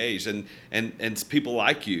you're engaged, and people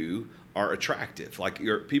like you are attractive. Like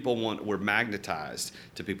we're magnetized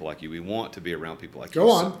to people like you. We want to be around people like you.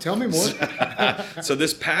 Go on, tell me more. So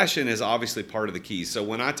this passion is obviously part of the keys. So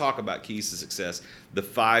when I talk about keys to success, the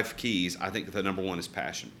 5 keys, I think the number 1 is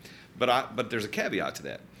passion. But there's a caveat to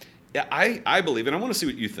that. I believe, and I want to see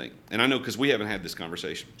what you think. And I know because we haven't had this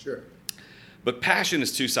conversation. Sure. But passion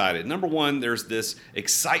is two-sided. Number 1, there's this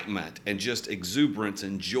excitement and just exuberance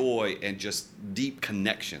and joy and just deep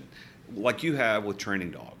connection like you have with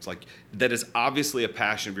training dogs, like that is obviously a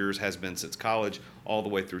passion of yours, has been since college all the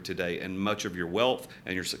way through today, and much of your wealth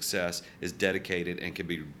and your success is dedicated and can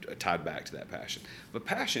be tied back to that passion. But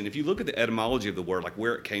passion, if you look at the etymology of the word, like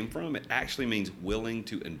where it came from, it actually means willing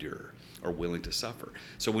to endure or willing to suffer.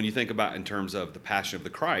 So when you think about in terms of the passion of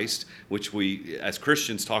the Christ, which we as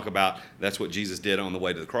Christians talk about, that's what Jesus did on the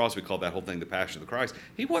way to the cross. We call that whole thing the passion of the Christ.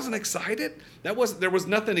 He wasn't excited. There was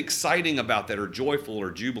nothing exciting about that or joyful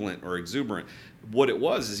or jubilant or exuberant. What it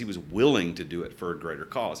was is he was willing to do it for a greater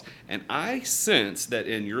cause. And I sense that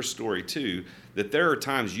in your story too, that there are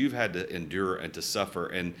times you've had to endure and to suffer,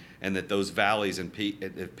 and that those valleys and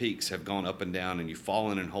peaks have gone up and down and you've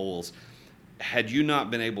fallen in holes. Had you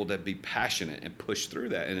not been able to be passionate and push through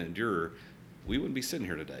that and endure, we wouldn't be sitting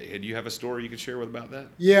here today. Do you have a story you could share about that?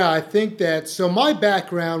 Yeah, I think that. So my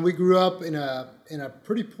background, we grew up in a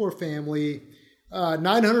pretty poor family,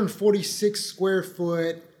 946 square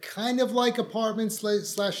foot, kind of like apartment /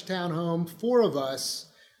 townhome, 4 of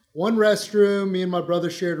us, 1 restroom. Me and my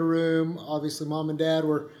brother shared a room. Obviously, mom and dad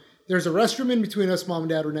there's a restroom in between us. Mom and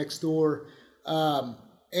dad were next door.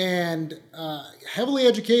 And heavily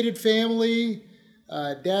educated family.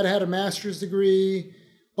 Dad had a master's degree,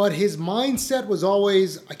 but his mindset was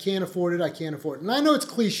always, I can't afford it, I can't afford it. And I know it's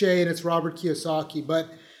cliche and it's Robert Kiyosaki, but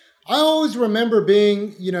I always remember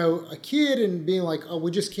being, a kid and being like, oh,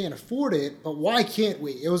 we just can't afford it, but why can't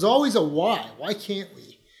we? It was always a why. Why can't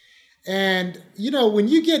we? And, when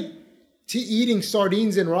you get to eating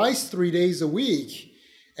sardines and rice 3 days a week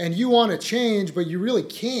and you want to change, but you really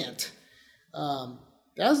can't,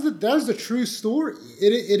 that's the true story.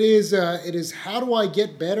 It is how do I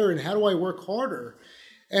get better and how do I work harder?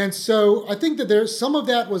 And so I think that there's some of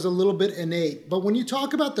that was a little bit innate. But when you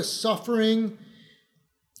talk about the suffering,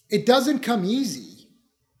 it doesn't come easy.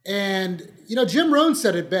 And, Jim Rohn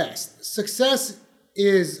said it best. Success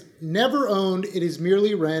is never owned. It is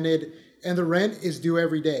merely rented, and the rent is due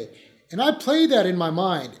every day. And I play that in my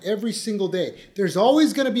mind every single day. There's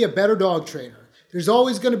always going to be a better dog trainer. There's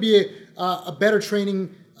always going to be a better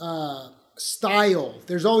training style.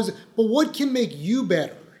 But what can make you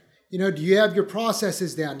better? Do you have your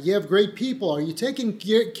processes down? Do you have great people? Are you taking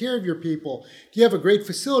care of your people? Do you have a great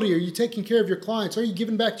facility? Are you taking care of your clients? Are you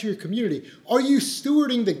giving back to your community? Are you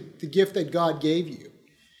stewarding the gift that God gave you?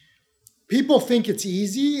 People think it's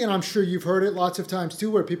easy, and I'm sure you've heard it lots of times too,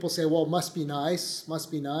 where people say, well, must be nice.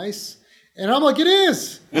 And I'm like, it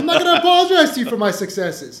is. I'm not going to apologize to you for my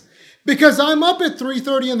successes. Because I'm up at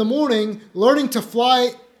 3:30 in the morning learning to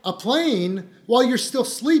fly a plane while you're still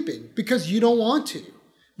sleeping because you don't want to.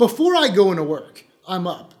 Before I go into work, I'm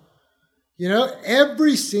up.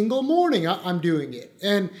 Every single morning I'm doing it.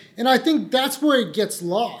 And I think that's where it gets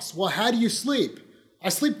lost. Well, how do you sleep? I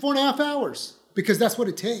sleep 4.5 hours because that's what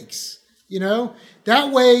it takes.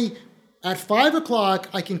 That way at 5 o'clock,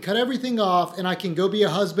 I can cut everything off and I can go be a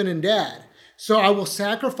husband and dad. So I will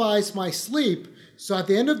sacrifice my sleep. So at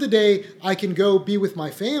the end of the day, I can go be with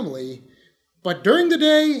my family. But during the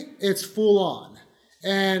day, it's full on.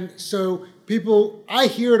 And so I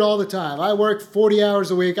hear it all the time. I work 40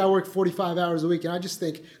 hours a week. I work 45 hours a week. And I just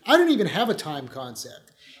think, I don't even have a time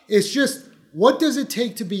concept. It's just, what does it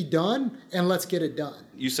take to be done? And let's get it done.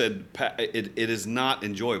 You said it is not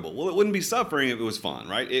enjoyable. Well, it wouldn't be suffering if it was fun,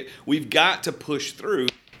 right? We've got to push through.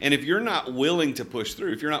 And if you're not willing to push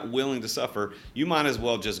through, if you're not willing to suffer, you might as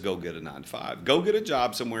well just go get a 9-to-5. Go get a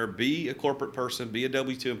job somewhere, be a corporate person, be a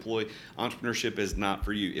W-2 employee. Entrepreneurship is not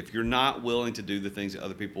for you. If you're not willing to do the things that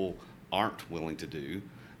other people aren't willing to do,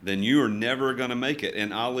 then you are never going to make it.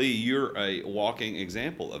 And Ali, you're a walking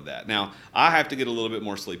example of that. Now, I have to get a little bit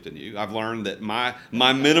more sleep than you. I've learned that my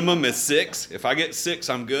minimum is 6. If I get 6,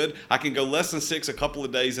 I'm good. I can go less than 6 a couple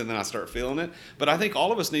of days and then I start feeling it. But I think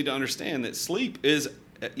all of us need to understand that sleep is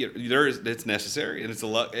it's necessary, and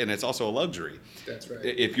it's also a luxury. That's right.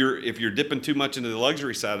 If you're dipping too much into the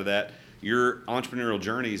luxury side of that, your entrepreneurial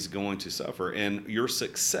journey is going to suffer, and your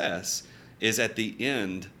success is at the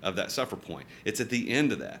end of that suffer point. It's at the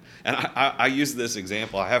end of that. And I use this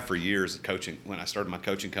example. I have for years coaching. When I started my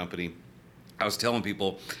coaching company, I was telling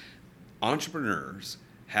people, entrepreneurs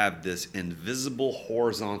have this invisible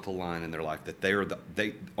horizontal line in their life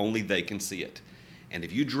that only they can see it. And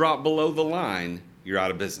if you drop below the line, you're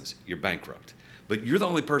out of business. You're bankrupt. But you're the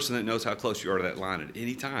only person that knows how close you are to that line at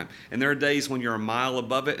any time. And there are days when you're a mile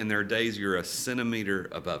above it, and there are days you're a centimeter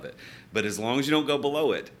above it. But as long as you don't go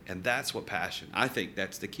below it, and that's what passion, I think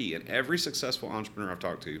that's the key. And every successful entrepreneur I've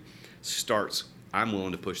talked to starts, I'm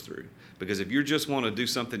willing to push through. Because if you just want to do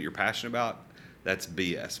something you're passionate about, that's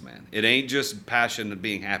BS, man. It ain't just passion and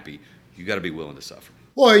being happy. You got to be willing to suffer.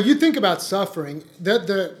 Well, you think about suffering,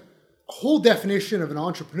 whole definition of an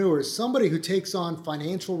entrepreneur is somebody who takes on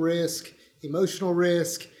financial risk, emotional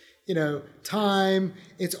risk, time.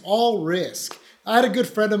 It's all risk. I had a good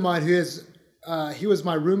friend of mine he was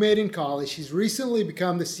my roommate in college. He's recently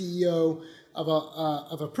become the CEO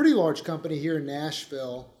of a pretty large company here in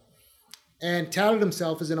Nashville, and touted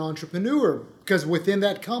himself as an entrepreneur because within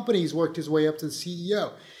that company he's worked his way up to the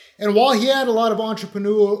CEO. And while he had a lot of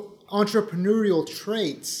entrepreneurial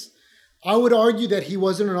traits, I would argue that he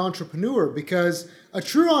wasn't an entrepreneur, because a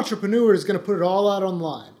true entrepreneur is going to put it all out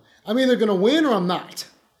online. I'm either going to win or I'm not.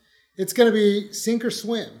 It's going to be sink or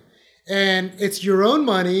swim. And it's your own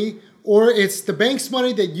money, or it's the bank's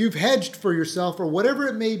money that you've hedged for yourself, or whatever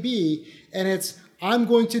it may be. And it's, I'm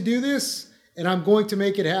going to do this and I'm going to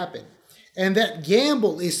make it happen. And that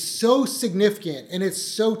gamble is so significant, and it's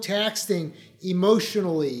so taxing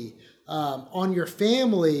emotionally, on your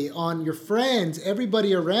family, on your friends,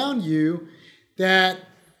 everybody around you, that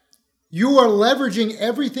you are leveraging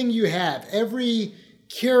everything you have, every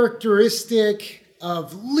characteristic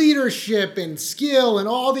of leadership and skill and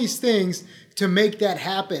all these things to make that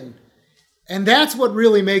happen. And that's what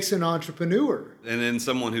really makes an entrepreneur. And then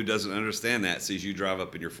someone who doesn't understand that sees you drive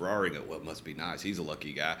up in your Ferrari and go, well, it must be nice. He's a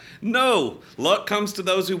lucky guy. No, luck comes to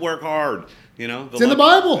those who work hard. It's in the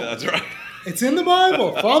Bible. That's right. It's in the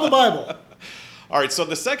Bible. Follow the Bible. All right, so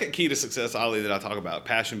the second key to success, Ali, that I talk about,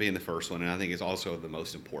 passion being the first one, and I think it's also the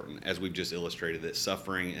most important, as we've just illustrated, that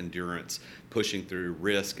suffering, endurance, pushing through,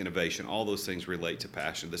 risk, innovation, all those things relate to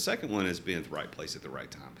passion. The second one is being at the right place at the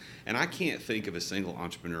right time. And I can't think of a single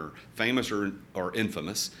entrepreneur, famous or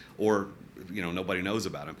infamous, or nobody knows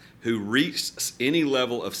about him, who reached any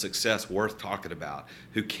level of success worth talking about,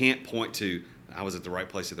 who can't point to, I was at the right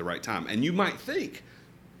place at the right time. And you might think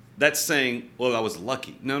that's saying, well, I was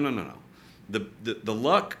lucky. No. The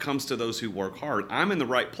luck comes to those who work hard. I'm in the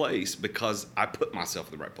right place because I put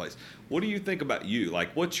myself in the right place. What do you think about you?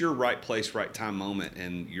 Like, what's your right place, right time moment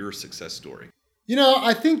in your success story?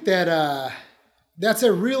 I think that that's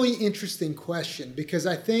a really interesting question, because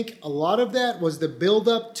I think a lot of that was the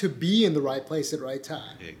buildup to be in the right place at the right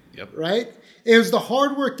time. Yep. Right? It was the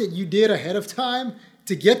hard work that you did ahead of time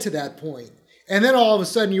to get to that point. And then all of a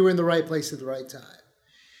sudden you were in the right place at the right time.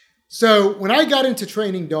 So when I got into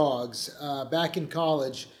training dogs back in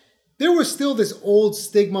college, there was still this old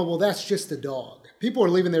stigma, well, that's just a dog. People were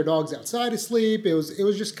leaving their dogs outside to sleep. It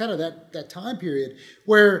was just kind of that time period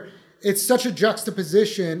where it's such a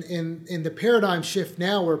juxtaposition in the paradigm shift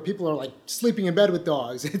now, where people are like sleeping in bed with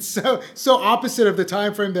dogs. It's so opposite of the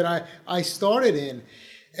time frame that I started in.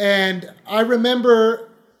 And I remember,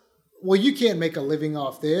 well, you can't make a living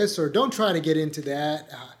off this, or don't try to get into that.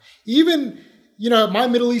 Even my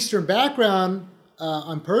Middle Eastern background,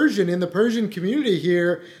 I'm Persian. In the Persian community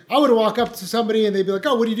here, I would walk up to somebody and they'd be like,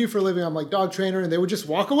 oh, what do you do for a living? I'm like, dog trainer. And they would just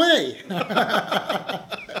walk away.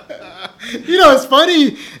 It's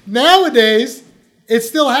funny. Nowadays, it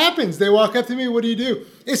still happens. They walk up to me, what do you do?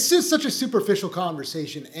 It's just such a superficial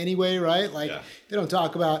conversation anyway, right? Like, They don't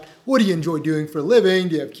talk about, what do you enjoy doing for a living?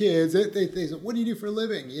 Do you have kids? They say, what do you do for a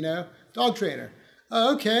living? Dog trainer.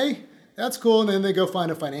 Oh, okay. That's cool. And then they go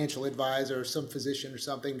find a financial advisor or some physician or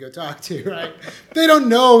something to go talk to, right? They don't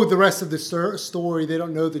know the rest of the story. They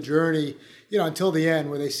don't know the journey, until the end,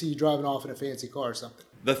 where they see you driving off in a fancy car or something.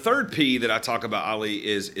 The third P that I talk about, Ali,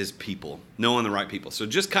 is people, knowing the right people. So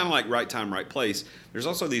just kind of like right time, right place, there's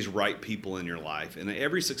also these right people in your life. And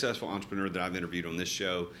every successful entrepreneur that I've interviewed on this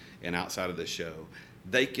show and outside of this show,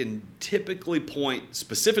 they can typically point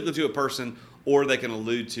specifically to a person, or they can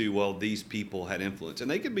allude to, well, these people had influence. And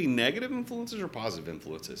they could be negative influences or positive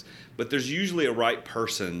influences. But there's usually a right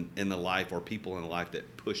person in the life, or people in the life,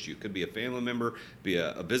 that push you. It could be a family member, be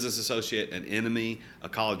a business associate, an enemy, a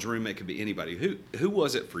college roommate, could be anybody. Who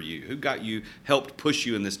was it for you? Who helped push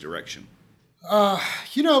you in this direction?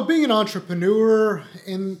 Being an entrepreneur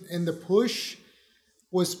in the push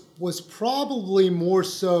was probably more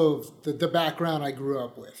so the background I grew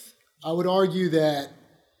up with. I would argue that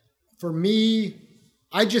for me,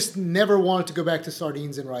 I just never wanted to go back to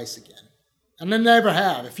sardines and rice again. And I never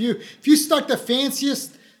have. If you stuck the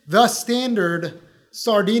fanciest, the standard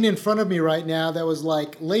sardine in front of me right now that was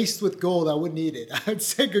like laced with gold, I wouldn't eat it. I'd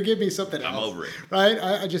say, go give me something else. I'm over it. Right?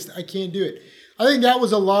 I can't do it. I think that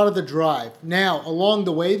was a lot of the drive. Now, along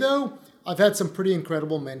the way though, I've had some pretty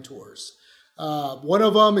incredible mentors. One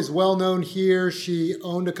of them is well known here. She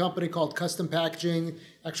owned a company called Custom Packaging,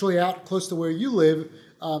 actually out close to where you live,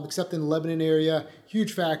 except in the Lebanon area.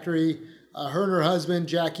 Huge factory. Her and her husband,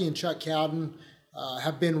 Jackie and Chuck Cowden,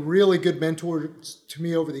 have been really good mentors to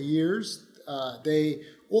me over the years. They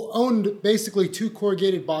owned basically 2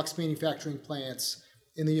 corrugated box manufacturing plants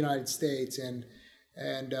in the United States. And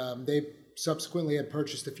And they subsequently had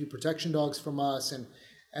purchased a few protection dogs from us,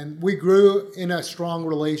 and we grew in a strong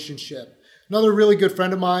relationship. Another really good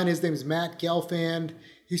friend of mine, his name is Matt Gelfand.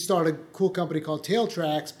 He started a cool company called Tail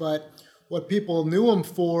Tracks, but what people knew him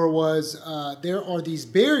for was there are these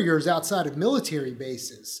barriers outside of military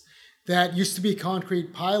bases that used to be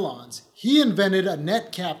concrete pylons. He invented a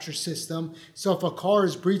net capture system, so if a car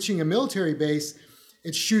is breaching a military base,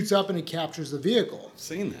 it shoots up and it captures the vehicle. I've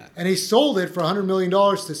seen that. And he sold it for $100 million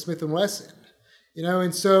to Smith & Wesson.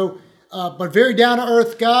 And so, but very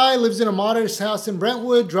down-to-earth guy, lives in a modest house in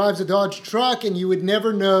Brentwood, drives a Dodge truck, and you would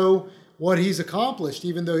never know what he's accomplished,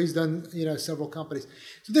 even though he's done, several companies.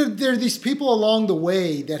 So there are these people along the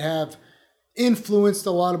way that have influenced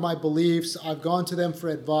a lot of my beliefs. I've gone to them for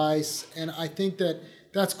advice, and I think that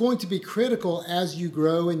that's going to be critical as you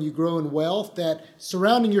grow and you grow in wealth, that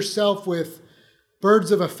surrounding yourself with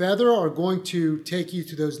birds of a feather are going to take you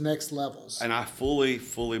to those next levels. And I fully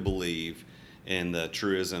believe in the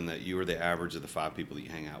truism that you are the average of the 5 people that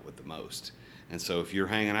you hang out with the most. And so if you're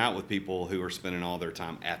hanging out with people who are spending all their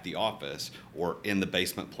time at the office or in the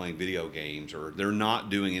basement playing video games, or they're not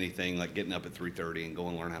doing anything like getting up at 3:30 and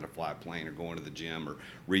going to learn how to fly a plane, or going to the gym, or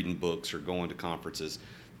reading books, or going to conferences,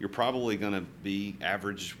 you're probably going to be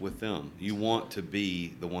average with them. You want to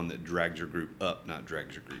be the one that drags your group up, not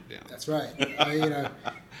drags your group down. That's right.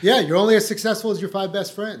 You're only as successful as your 5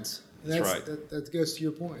 best friends. That's right. That goes to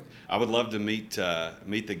your point. I would love to meet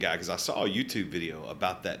the guy, because I saw a YouTube video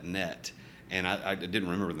about that net. And I didn't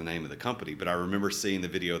remember the name of the company, but I remember seeing the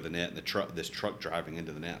video of the net and this truck driving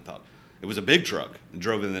into the net. I thought it was a big truck and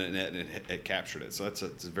drove into the net, and it captured it. So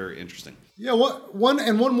it's very interesting. Yeah.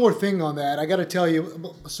 One more thing on that, I got to tell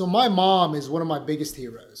you. So my mom is one of my biggest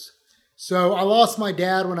heroes. So I lost my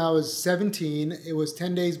dad when I was 17. It was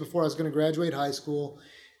 10 days before I was going to graduate high school,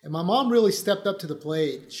 and my mom really stepped up to the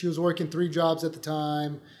plate. She was working 3 jobs at the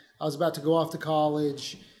time. I was about to go off to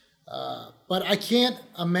college. But I can't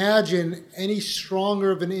imagine any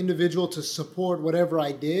stronger of an individual to support whatever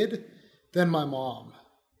I did than my mom.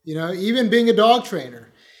 Even being a dog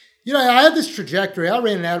trainer. I had this trajectory. I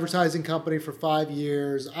ran an advertising company for 5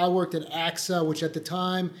 years. I worked at AXA, which at the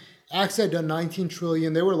time, AXA had done $19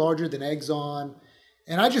 trillion. They were larger than Exxon.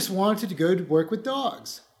 And I just wanted to go to work with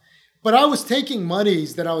dogs. But I was taking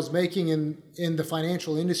monies that I was making in the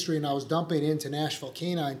financial industry, and I was dumping it into Nashville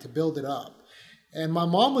Canine to build it up. And my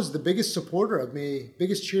mom was the biggest supporter of me,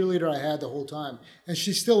 biggest cheerleader I had the whole time. And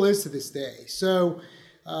she still is to this day. So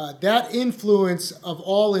that influence of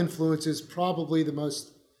all influences, probably the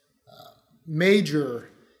most major,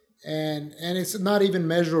 and it's not even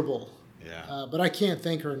measurable. Yeah. But I can't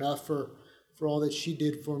thank her enough for all that she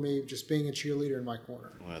did for me, just being a cheerleader in my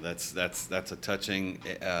corner. Well, that's a touching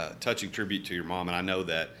tribute to your mom. And I know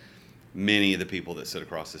that many of the people that sit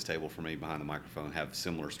across this table from me behind the microphone have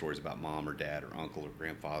similar stories about mom or dad or uncle or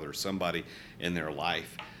grandfather or somebody in their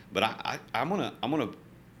life. But I'm gonna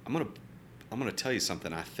tell you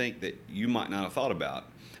something I think that you might not have thought about.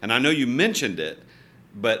 And I know you mentioned it,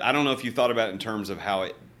 but I don't know if you thought about it in terms of how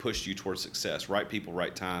it pushed you towards success. Right people,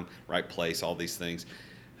 right time, right place, all these things.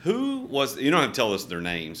 Who was, you don't have to tell us their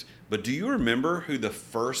names, but do you remember who the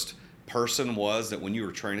first person was that when you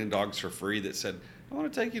were training dogs for free that said, I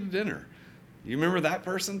want to take you to dinner? You remember that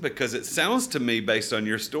person? Because it sounds to me, based on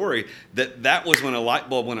your story, that was when a light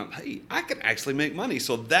bulb went up. Hey, I can actually make money.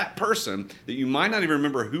 So that person that you might not even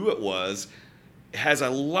remember who it was has a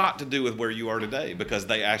lot to do with where you are today, because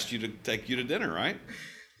they asked you to take you to dinner, right?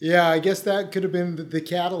 Yeah, I guess that could have been the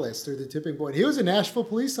catalyst or the tipping point. He was a Nashville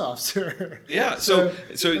police officer. Yeah, so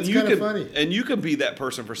you can, funny. And you can be that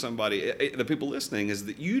person for somebody. The people listening is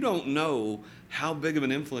that you don't know how big of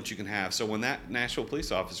an influence you can have. So when that Nashville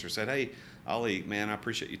police officer said, "Hey, Ollie, man, I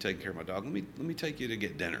appreciate you taking care of my dog. Let me take you to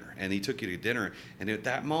get dinner," and he took you to dinner, and at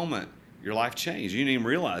that moment, your life changed. You didn't even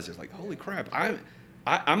realize it. It's like, holy crap,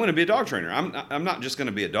 I'm going to be a dog trainer. I'm not just going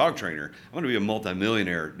to be a dog trainer. I'm going to be a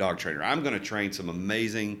multimillionaire dog trainer. I'm going to train some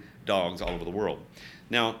amazing dogs all over the world.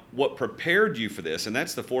 Now, what prepared you for this, and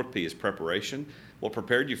that's the 4th P, is preparation. What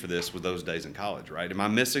prepared you for this was those days in college, right? Am I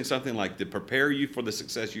missing something? Like, to prepare you for the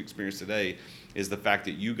success you experience today is the fact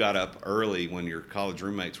that you got up early when your college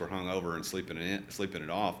roommates were hungover and sleeping it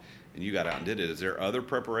off, and you got out and did it. Is there other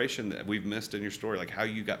preparation that we've missed in your story, like how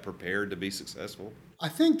you got prepared to be successful? I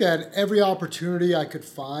think that every opportunity I could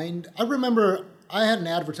find, I remember I had an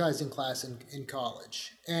advertising class in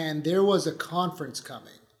college, and there was a conference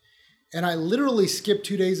coming. And I literally skipped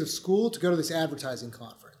 2 days of school to go to this advertising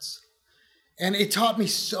conference. And it taught me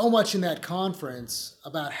so much in that conference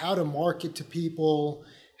about how to market to people,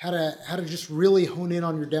 how to just really hone in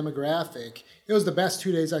on your demographic. It was the best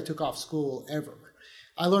 2 days I took off school ever.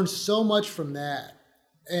 I learned so much from that.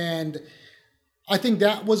 And I think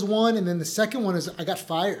that was one. And then the second one is I got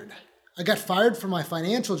fired. I got fired from my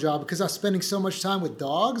financial job because I was spending so much time with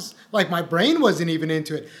dogs. Like my brain wasn't even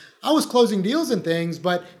into it. I was closing deals and things,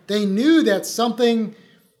 but they knew that something,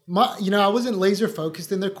 I wasn't laser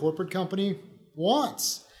focused in their corporate company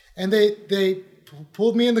once. And they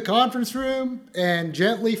pulled me in the conference room and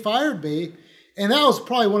gently fired me. And that was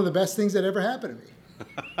probably one of the best things that ever happened to me.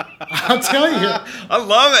 I'll tell you. I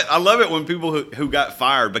love it. I love it when people who got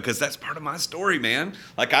fired, because that's part of my story, man.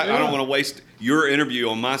 Like, I don't want to waste your interview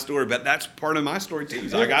on my story, but that's part of my story too.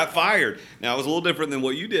 So I got fired. Now, it was a little different than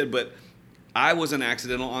what you did, but I was an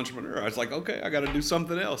accidental entrepreneur. I was like, okay, I got to do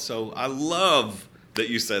something else. So I love that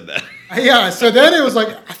you said that. Yeah. So then it was like,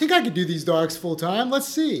 I think I could do these dogs full time. Let's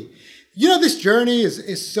see. This journey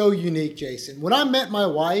is so unique, Jason. When I met my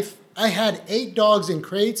wife, I had 8 dogs in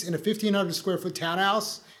crates in a 1,500 square foot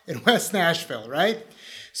townhouse in West Nashville, right?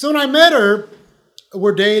 So when I met her,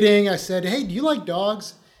 we're dating. I said, hey, do you like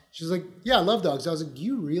dogs? She's like, yeah, I love dogs. I was like, do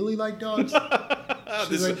you really like dogs?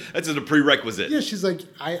 That's a prerequisite. Yeah, she's like,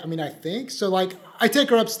 I think. So like, I take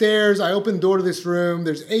her upstairs. I open the door to this room.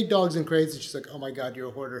 There's 8 dogs in crates. And she's like, oh my God, you're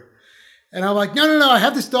a hoarder. And I'm like, no, I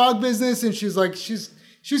have this dog business. And she's like, she's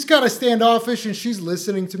kind of standoffish and she's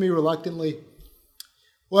listening to me reluctantly.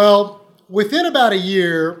 Well, within about a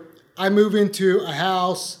year, I move into a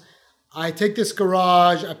house. I take this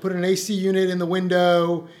garage. I put an AC unit in the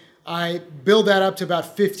window. I build that up to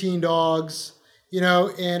about 15 dogs. In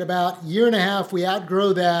about a year and a half, we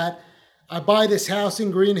outgrow that. I buy this house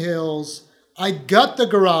in Green Hills. I gut the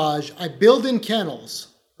garage. I build in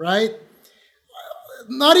kennels, right?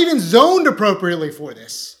 Not even zoned appropriately for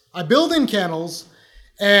this. I build in kennels.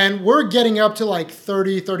 And we're getting up to like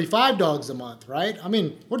 30, 35 dogs a month, right? I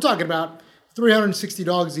mean, we're talking about 360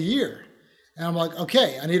 dogs a year. And I'm like,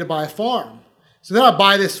 okay, I need to buy a farm. So then I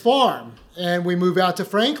buy this farm and we move out to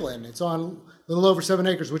Franklin. It's on a little over 7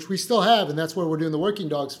 acres, which we still have. And that's where we're doing the working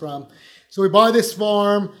dogs from. So we buy this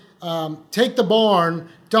farm, take the barn,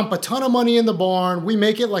 dump a ton of money in the barn. We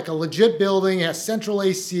make it like a legit building. It has central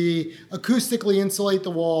AC, acoustically insulate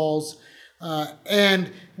the walls.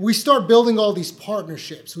 And we start building all these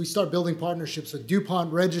partnerships. We start building partnerships with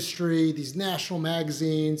DuPont Registry, these national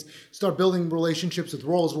magazines, start building relationships with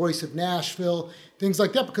Rolls-Royce of Nashville, things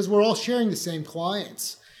like that, because we're all sharing the same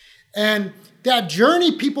clients. And that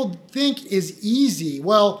journey people think is easy.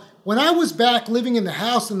 Well, when I was back living in the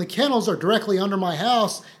house and the kennels are directly under my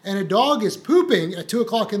house and a dog is pooping at 2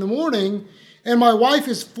 o'clock in the morning and my wife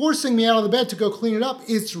is forcing me out of the bed to go clean it up,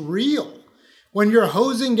 it's real. When you're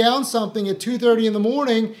hosing down something at 2:30 in the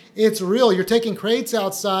morning, it's real. You're taking crates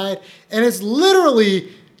outside, and it's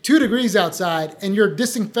literally 2 degrees outside, and you're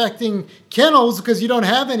disinfecting kennels because you don't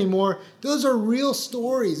have any more. Those are real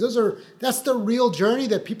stories. That's the real journey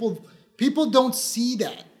that people don't see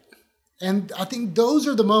that. And I think those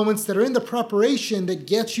are the moments that are in the preparation that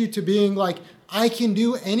gets you to being like, I can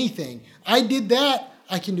do anything. I did that.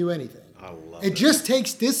 I can do anything. I love it. It just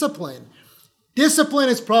takes discipline. Discipline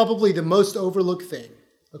is probably the most overlooked thing.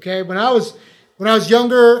 Okay, when I was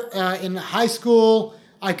younger in high school,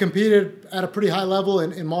 I competed at a pretty high level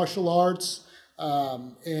in martial arts,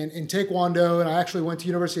 in Taekwondo, and I actually went to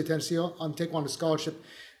University of Tennessee on Taekwondo scholarship.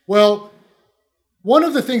 Well, one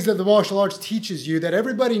of the things that the martial arts teaches you that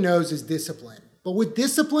everybody knows is discipline. But with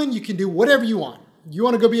discipline, you can do whatever you want. You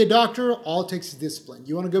want to go be a doctor? All it takes is discipline.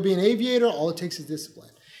 You want to go be an aviator? All it takes is discipline.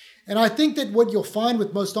 And I think that what you'll find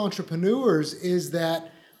with most entrepreneurs is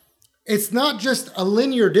that it's not just a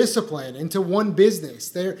linear discipline into one business.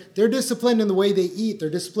 They're disciplined in the way they eat.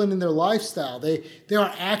 They're disciplined in their lifestyle. They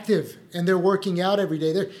are active and they're working out every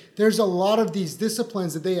day. There's a lot of these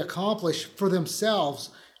disciplines that they accomplish for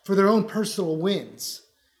themselves, for their own personal wins.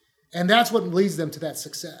 And that's what leads them to that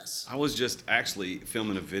success. I was just actually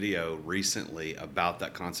filming a video recently about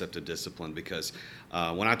that concept of discipline because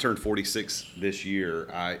when I turned 46 this year,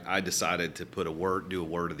 I decided to do a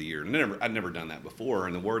word of the year. I'd never done that before,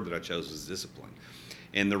 and the word that I chose was discipline.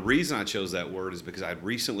 And the reason I chose that word is because I'd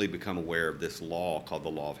recently become aware of this law called the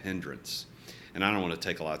law of hindrance. And I don't want to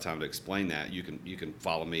take a lot of time to explain that. You can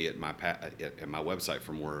follow me at my website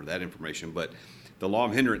for more of that information. But the law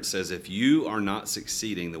of hindrance says if you are not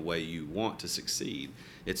succeeding the way you want to succeed,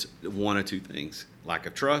 it's one of 2 things: lack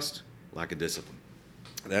of trust, lack of discipline.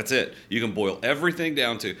 That's it. You can boil everything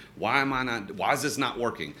down to why is this not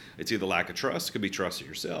working? It's either lack of trust, it could be trust in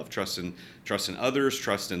yourself, trust in others,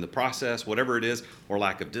 trust in the process, whatever it is, or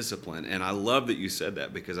lack of discipline. And I love that you said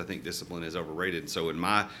that because I think discipline is overrated. So in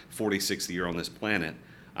my 46th year on this planet,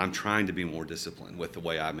 I'm trying to be more disciplined with the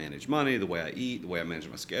way I manage money, the way I eat, the way I manage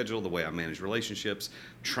my schedule, the way I manage relationships,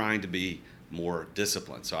 trying to be more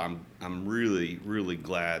discipline. So I'm really, really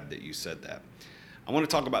glad that you said that. I want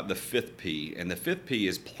to talk about the fifth P, and the fifth P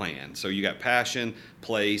is plan. So you got passion,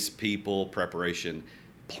 place, people, preparation,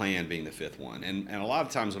 plan being the fifth one. And a lot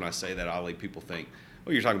of times when I say that, Ali, people think,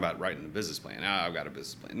 well, you're talking about writing a business plan. I've got a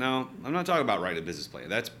business plan. No, I'm not talking about writing a business plan.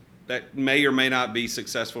 That may or may not be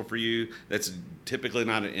successful for you. That's typically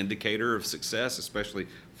not an indicator of success, especially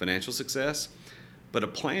financial success. But a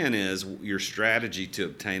plan is your strategy to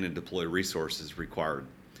obtain and deploy resources required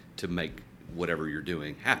to make whatever you're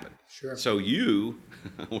doing happen. Sure. So you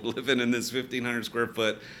were living in this 1,500 square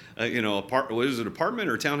foot, what is it, apartment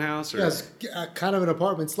or townhouse? Or? Yes, kind of an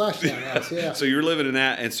apartment / townhouse, yeah. So you're living in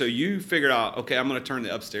that, and so you figured out, okay, I'm going to turn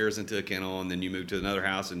the upstairs into a kennel, and then you moved to another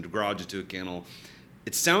house and garage it to a kennel.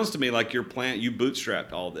 It sounds to me like you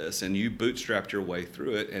bootstrapped all this, and you bootstrapped your way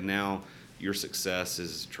through it, and now your success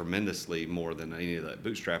is tremendously more than any of that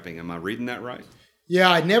bootstrapping. Am I reading that right? Yeah,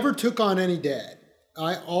 I never took on any debt.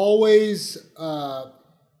 I always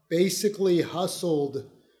basically hustled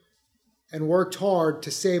and worked hard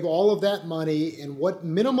to save all of that money and what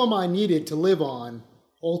minimum I needed to live on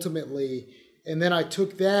ultimately. And then I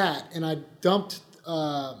took that and I dumped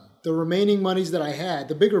the remaining monies that I had,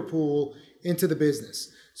 the bigger pool, into the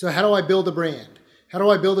business. So how do I build a brand? How do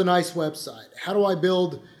I build a nice website? How do I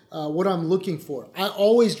build what I'm looking for? I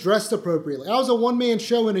always dressed appropriately. I was a one-man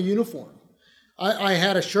show in a uniform. I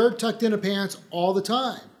had a shirt tucked into pants all the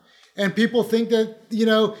time. And people think that,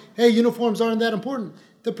 hey, uniforms aren't that important.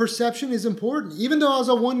 The perception is important. Even though I was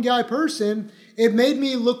a one-guy person, it made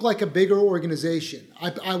me look like a bigger organization.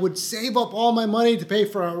 I would save up all my money to pay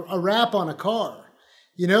for a wrap on a car,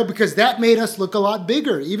 because that made us look a lot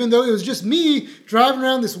bigger. Even though it was just me driving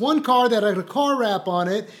around this one car that had a car wrap on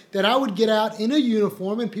it, that I would get out in a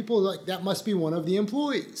uniform and people were like, that must be one of the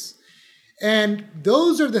employees. And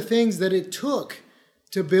those are the things that it took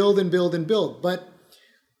to build and build and build. But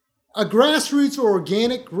a grassroots or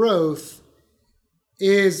organic growth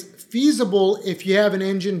is feasible if you have an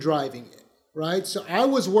engine driving it, right? So I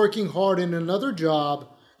was working hard in another job,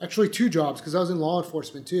 actually 2 jobs, because I was in law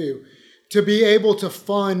enforcement too, to be able to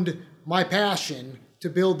fund my passion to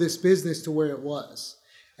build this business to where it was.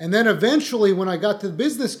 And then eventually when I got the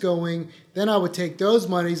business going, then I would take those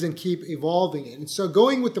monies and keep evolving it. And so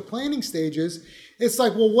going with the planning stages, it's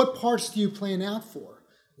like, well, what parts do you plan out for?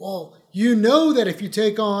 Well, you know that if you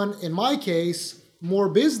take on, in my case, more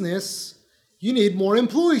business, you need more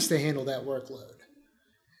employees to handle that workload.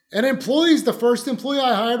 And employees, the first employee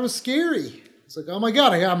I hired was scary. It's like, oh my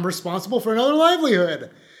God, I'm responsible for another livelihood,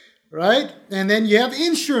 right? And then you have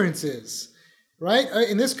insurances, right?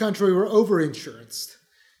 In this country, we're over-insuranced.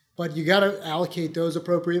 But you got to allocate those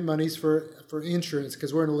appropriate monies for insurance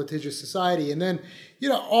because we're in a litigious society. And then,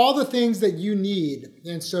 all the things that you need.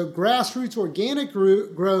 And so grassroots organic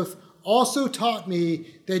growth also taught me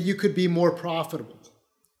that you could be more profitable.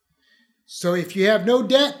 So if you have no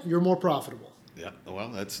debt, you're more profitable. Yeah, well,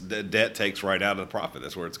 the debt takes right out of the profit.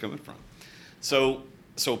 That's where it's coming from. So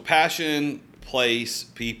passion, place,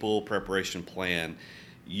 people, preparation, plan.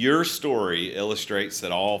 Your story illustrates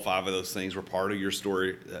that all 5 of those things were part of your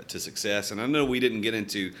story to success. And I know we didn't get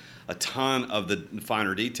into a ton of the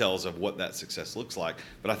finer details of what that success looks like,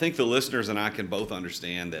 but I think the listeners and I can both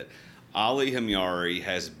understand that Ali Hemyari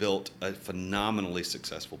has built a phenomenally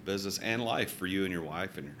successful business and life for you and your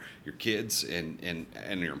wife and your kids and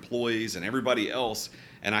your employees and everybody else.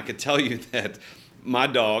 And I can tell you that my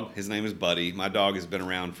dog, his name is Buddy. My dog has been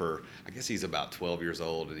around for, I guess he's about 12 years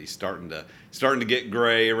old, and he's starting to get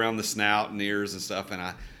gray around the snout and ears and stuff.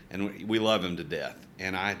 And we love him to death.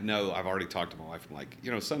 And I know I've already talked to my wife. I'm like,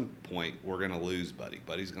 at some point we're going to lose Buddy.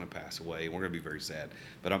 Buddy's going to pass away, and we're going to be very sad.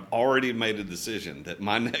 But I've already made a decision that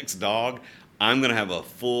my next dog, I'm going to have a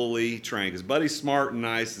fully trained, because Buddy's smart and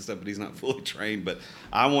nice and stuff, but he's not fully trained. But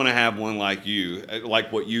I want to have one like you,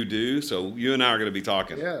 like what you do. So you and I are going to be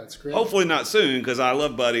talking. Yeah, that's great. Hopefully not soon, because I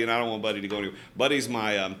love Buddy and I don't want Buddy to go anywhere. Buddy's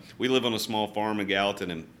we live on a small farm in Gallatin,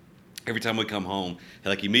 and every time we come home,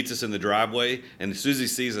 he meets us in the driveway, and as soon as he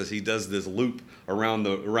sees us, he does this loop around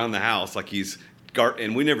the house like he's.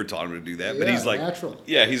 And we never taught him to do that, but he's like natural.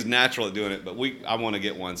 Yeah, he's natural at doing it. But I want to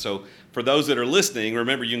get one. So for those that are listening,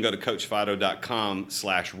 remember you can go to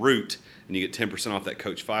CoachFido.com/root, and you get 10% off that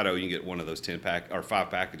Coach Fido. You can get one of those 5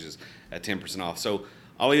 packages at 10% off. So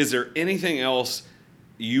Ali, is there anything else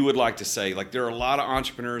you would like to say? Like, there are a lot of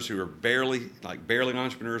entrepreneurs who are barely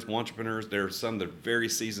entrepreneurs. There are some that are very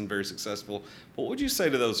seasoned, very successful. What would you say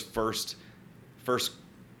to those first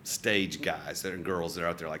stage guys and girls that are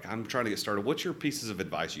out there like, I'm trying to get started? What's your pieces of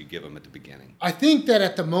advice you give them at the beginning? I think that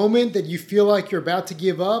at the moment that you feel like you're about to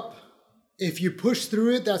give up, if you push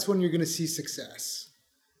through it, that's when you're going to see success,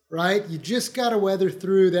 right? You just got to weather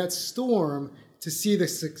through that storm to see the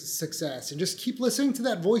success, and just keep listening to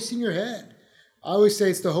that voice in your head. I always say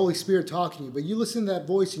it's the Holy Spirit talking to you, but you listen to that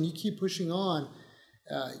voice and you keep pushing on,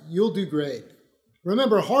 you'll do great.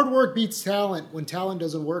 Remember, hard work beats talent when talent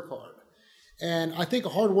doesn't work hard. And I think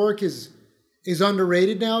hard work is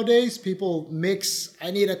underrated nowadays. People mix, I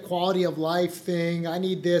need a quality of life thing, I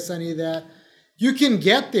need this, I need that. You can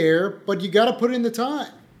get there, but you got to put in the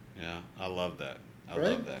time. Yeah, I love that. I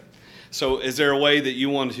Right? love that. So is there a way that you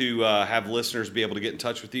want to have listeners be able to get in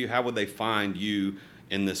touch with you? How would they find you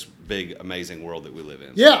in this big, amazing world that we live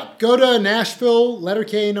in? Yeah, go to Nashville, letter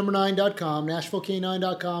K, number 9.com,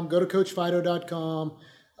 NashvilleK9.com, go to CoachFido.com.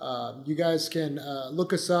 You guys can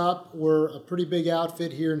look us up. We're a pretty big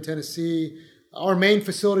outfit here in Tennessee. Our main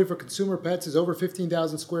facility for consumer pets is over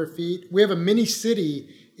 15,000 square feet. We have a mini city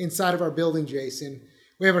inside of our building, Jason.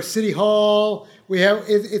 We have our city hall.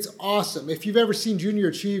 It's awesome. If you've ever seen Junior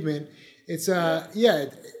Achievement, it's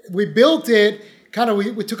we built it.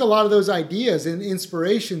 We took a lot of those ideas and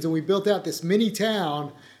inspirations, and we built out this mini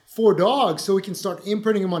town for dogs, so we can start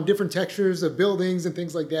imprinting them on different textures of buildings and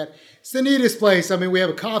things like that. It's the neatest place. I mean, we have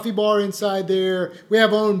a coffee bar inside there. We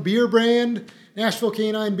have our own beer brand, Nashville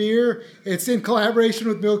Canine Beer. It's in collaboration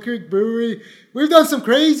with Mill Creek Brewery. We've done some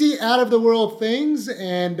crazy, out-of-the-world things,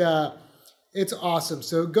 and it's awesome.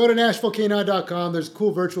 So go to NashvilleK9.com. There's a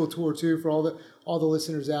cool virtual tour, too, for all the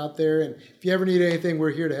listeners out there. And if you ever need anything,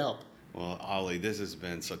 we're here to help. Well, Ollie, this has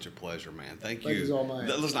been such a pleasure, man. Thank you. Pleasure's all mine.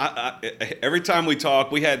 Listen, every time we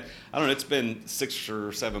talk, we had, I don't know, it's been 6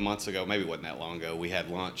 or 7 months ago, maybe it wasn't that long ago, we had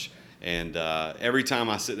lunch. And every time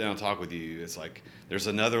I sit down and talk with you, it's like there's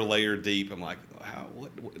another layer deep. I'm like,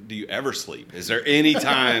 what do you ever sleep? Is there any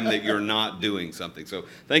time that you're not doing something? So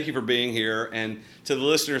thank you for being here. And to the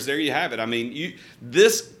listeners, there you have it. I mean,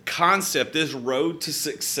 this concept, this road to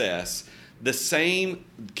success, the same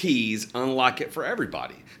keys unlock it for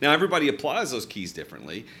everybody. Now, everybody applies those keys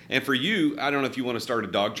differently. And for you, I don't know if you want to start a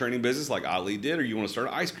dog training business like Ali did, or you want to start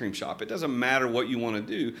an ice cream shop. It doesn't matter what you want to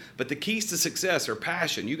do. But the keys to success are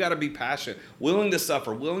passion. You got to be passionate, willing to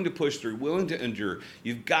suffer, willing to push through, willing to endure.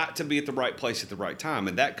 You've got to be at the right place at the right time.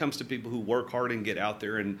 And that comes to people who work hard and get out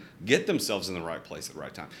there and get themselves in the right place at the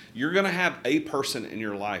right time. You're going to have a person in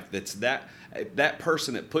your life that's that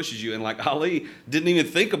person that pushes you. And like Ali didn't even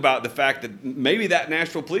think about the fact that maybe that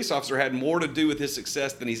Nashville police officer had more to do with his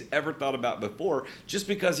success than he's ever thought about before, just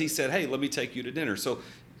because he said, hey, let me take you to dinner. So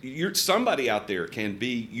somebody out there can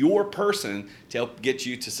be your person to help get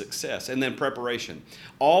you to success. And then preparation.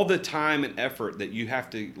 All the time and effort that you have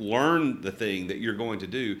to learn the thing that you're going to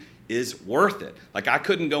do is worth it. Like, I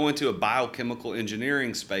couldn't go into a biochemical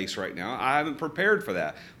engineering space right now. I haven't prepared for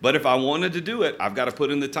that. But if I wanted to do it, I've got to put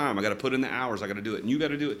in the time. I've got to put in the hours. I've got to do it. And you got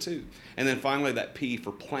to do it too. And then finally, that P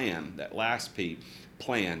for plan, that last P,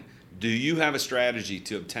 plan. Do you have a strategy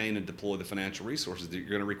to obtain and deploy the financial resources that you're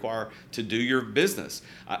going to require to do your business?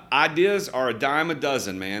 Ideas are a dime a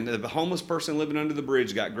dozen, man. The homeless person living under the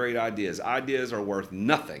bridge got great ideas. Ideas are worth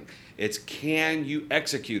nothing. It's, can you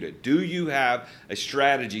execute it? Do you have a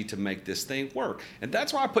strategy to make this thing work? And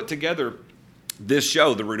that's why I put together this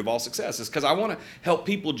show, The Root of All Success, is because I want to help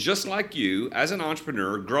people just like you as an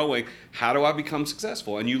entrepreneur growing. How do I become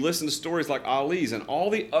successful? And you listen to stories like Ali's and all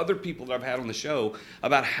the other people that I've had on the show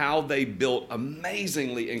about how they built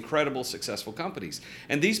amazingly incredible, successful companies.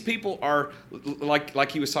 And these people are,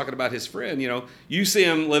 like he was talking about his friend, you see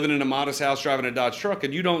him living in a modest house, driving a Dodge truck,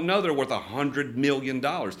 and you don't know they're worth $100 million.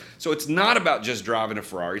 So it's not about just driving a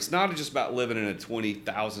Ferrari. It's not just about living in a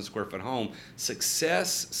 20,000 square foot home.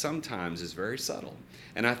 Success sometimes is very subtle.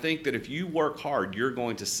 And I think that if you work hard, you're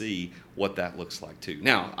going to see what that looks like too.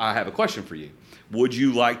 Now, I have a question for you. Would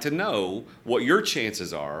you like to know what your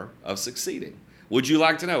chances are of succeeding? Would you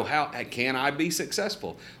like to know how can I be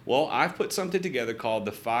successful? Well, I've put something together called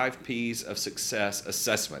the 5 Ps of Success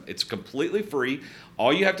Assessment. It's completely free.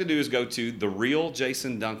 All you have to do is go to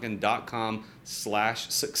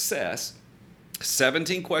therealjasonduncan.com/success.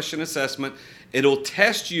 17-question assessment. It'll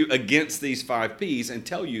test you against these 5 Ps and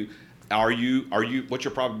tell you, what's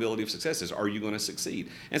your probability of success is? Are you going to succeed?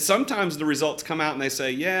 And sometimes the results come out and they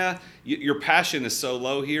say, yeah, your passion is so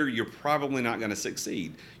low here, you're probably not going to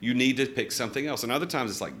succeed. You need to pick something else. And other times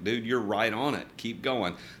it's like, dude, you're right on it. Keep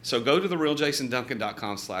going. So go to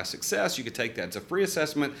therealjasonduncan.com/success. You can take that. It's a free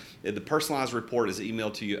assessment. The personalized report is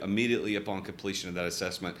emailed to you immediately upon completion of that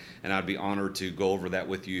assessment. And I'd be honored to go over that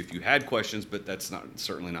with you if you had questions, but that's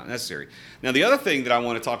certainly not necessary. Now, the other thing that I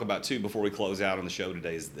want to talk about too before we close out on the show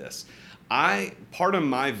today is this. Part of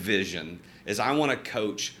my vision is I want to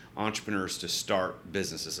coach entrepreneurs to start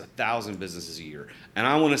businesses, 1,000 businesses a year. And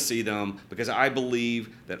I want to see them because I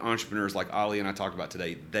believe that entrepreneurs like Ali and I talked about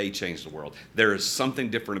today, they change the world. There is something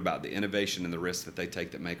different about the innovation and the risks that they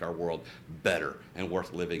take that make our world better and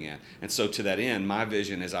worth living in. And so to that end, my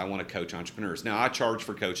vision is I want to coach entrepreneurs. Now, I charge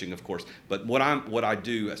for coaching, of course, but what I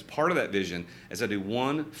do as part of that vision is I do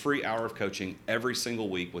 1 free hour of coaching every single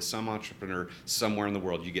week with some entrepreneur somewhere in the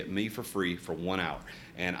world. You get me for free for 1 hour.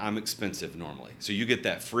 And I'm expensive normally. So you get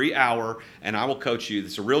that free hour, and I will coach you.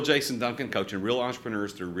 It's a real Jason Duncan coaching real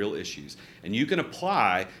entrepreneurs through real issues. And you can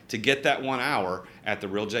apply to get that 1 hour at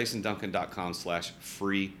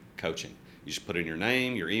therealjasonduncan.com/free coaching. You just put in your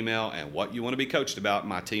name, your email, and what you want to be coached about.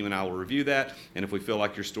 My team and I will review that. And if we feel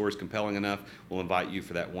like your story is compelling enough, we'll invite you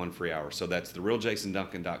for that 1 free hour. So that's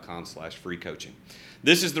therealjasonduncan.com/free coaching.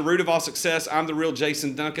 This is The Root of All Success. I'm the real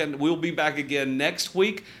Jason Duncan. We'll be back again next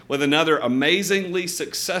week with another amazingly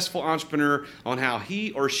successful entrepreneur on how he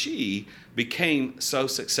or she became so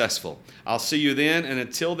successful. I'll see you then. And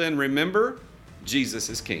until then, remember, Jesus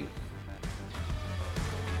is King.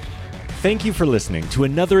 Thank you for listening to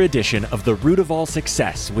another edition of The Root of All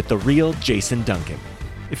Success with the real Jason Duncan.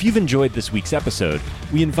 If you've enjoyed this week's episode,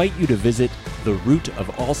 we invite you to visit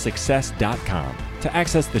therootofallsuccess.com to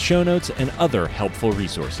access the show notes and other helpful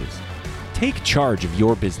resources. Take charge of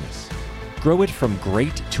your business. Grow it from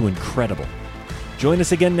great to incredible. Join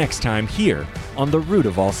us again next time here on The Root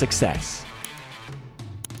of All Success.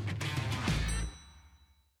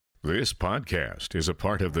 This podcast is a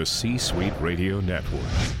part of the C-Suite Radio Network.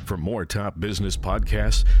 For more top business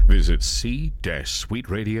podcasts, visit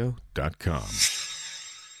c-suiteradio.com.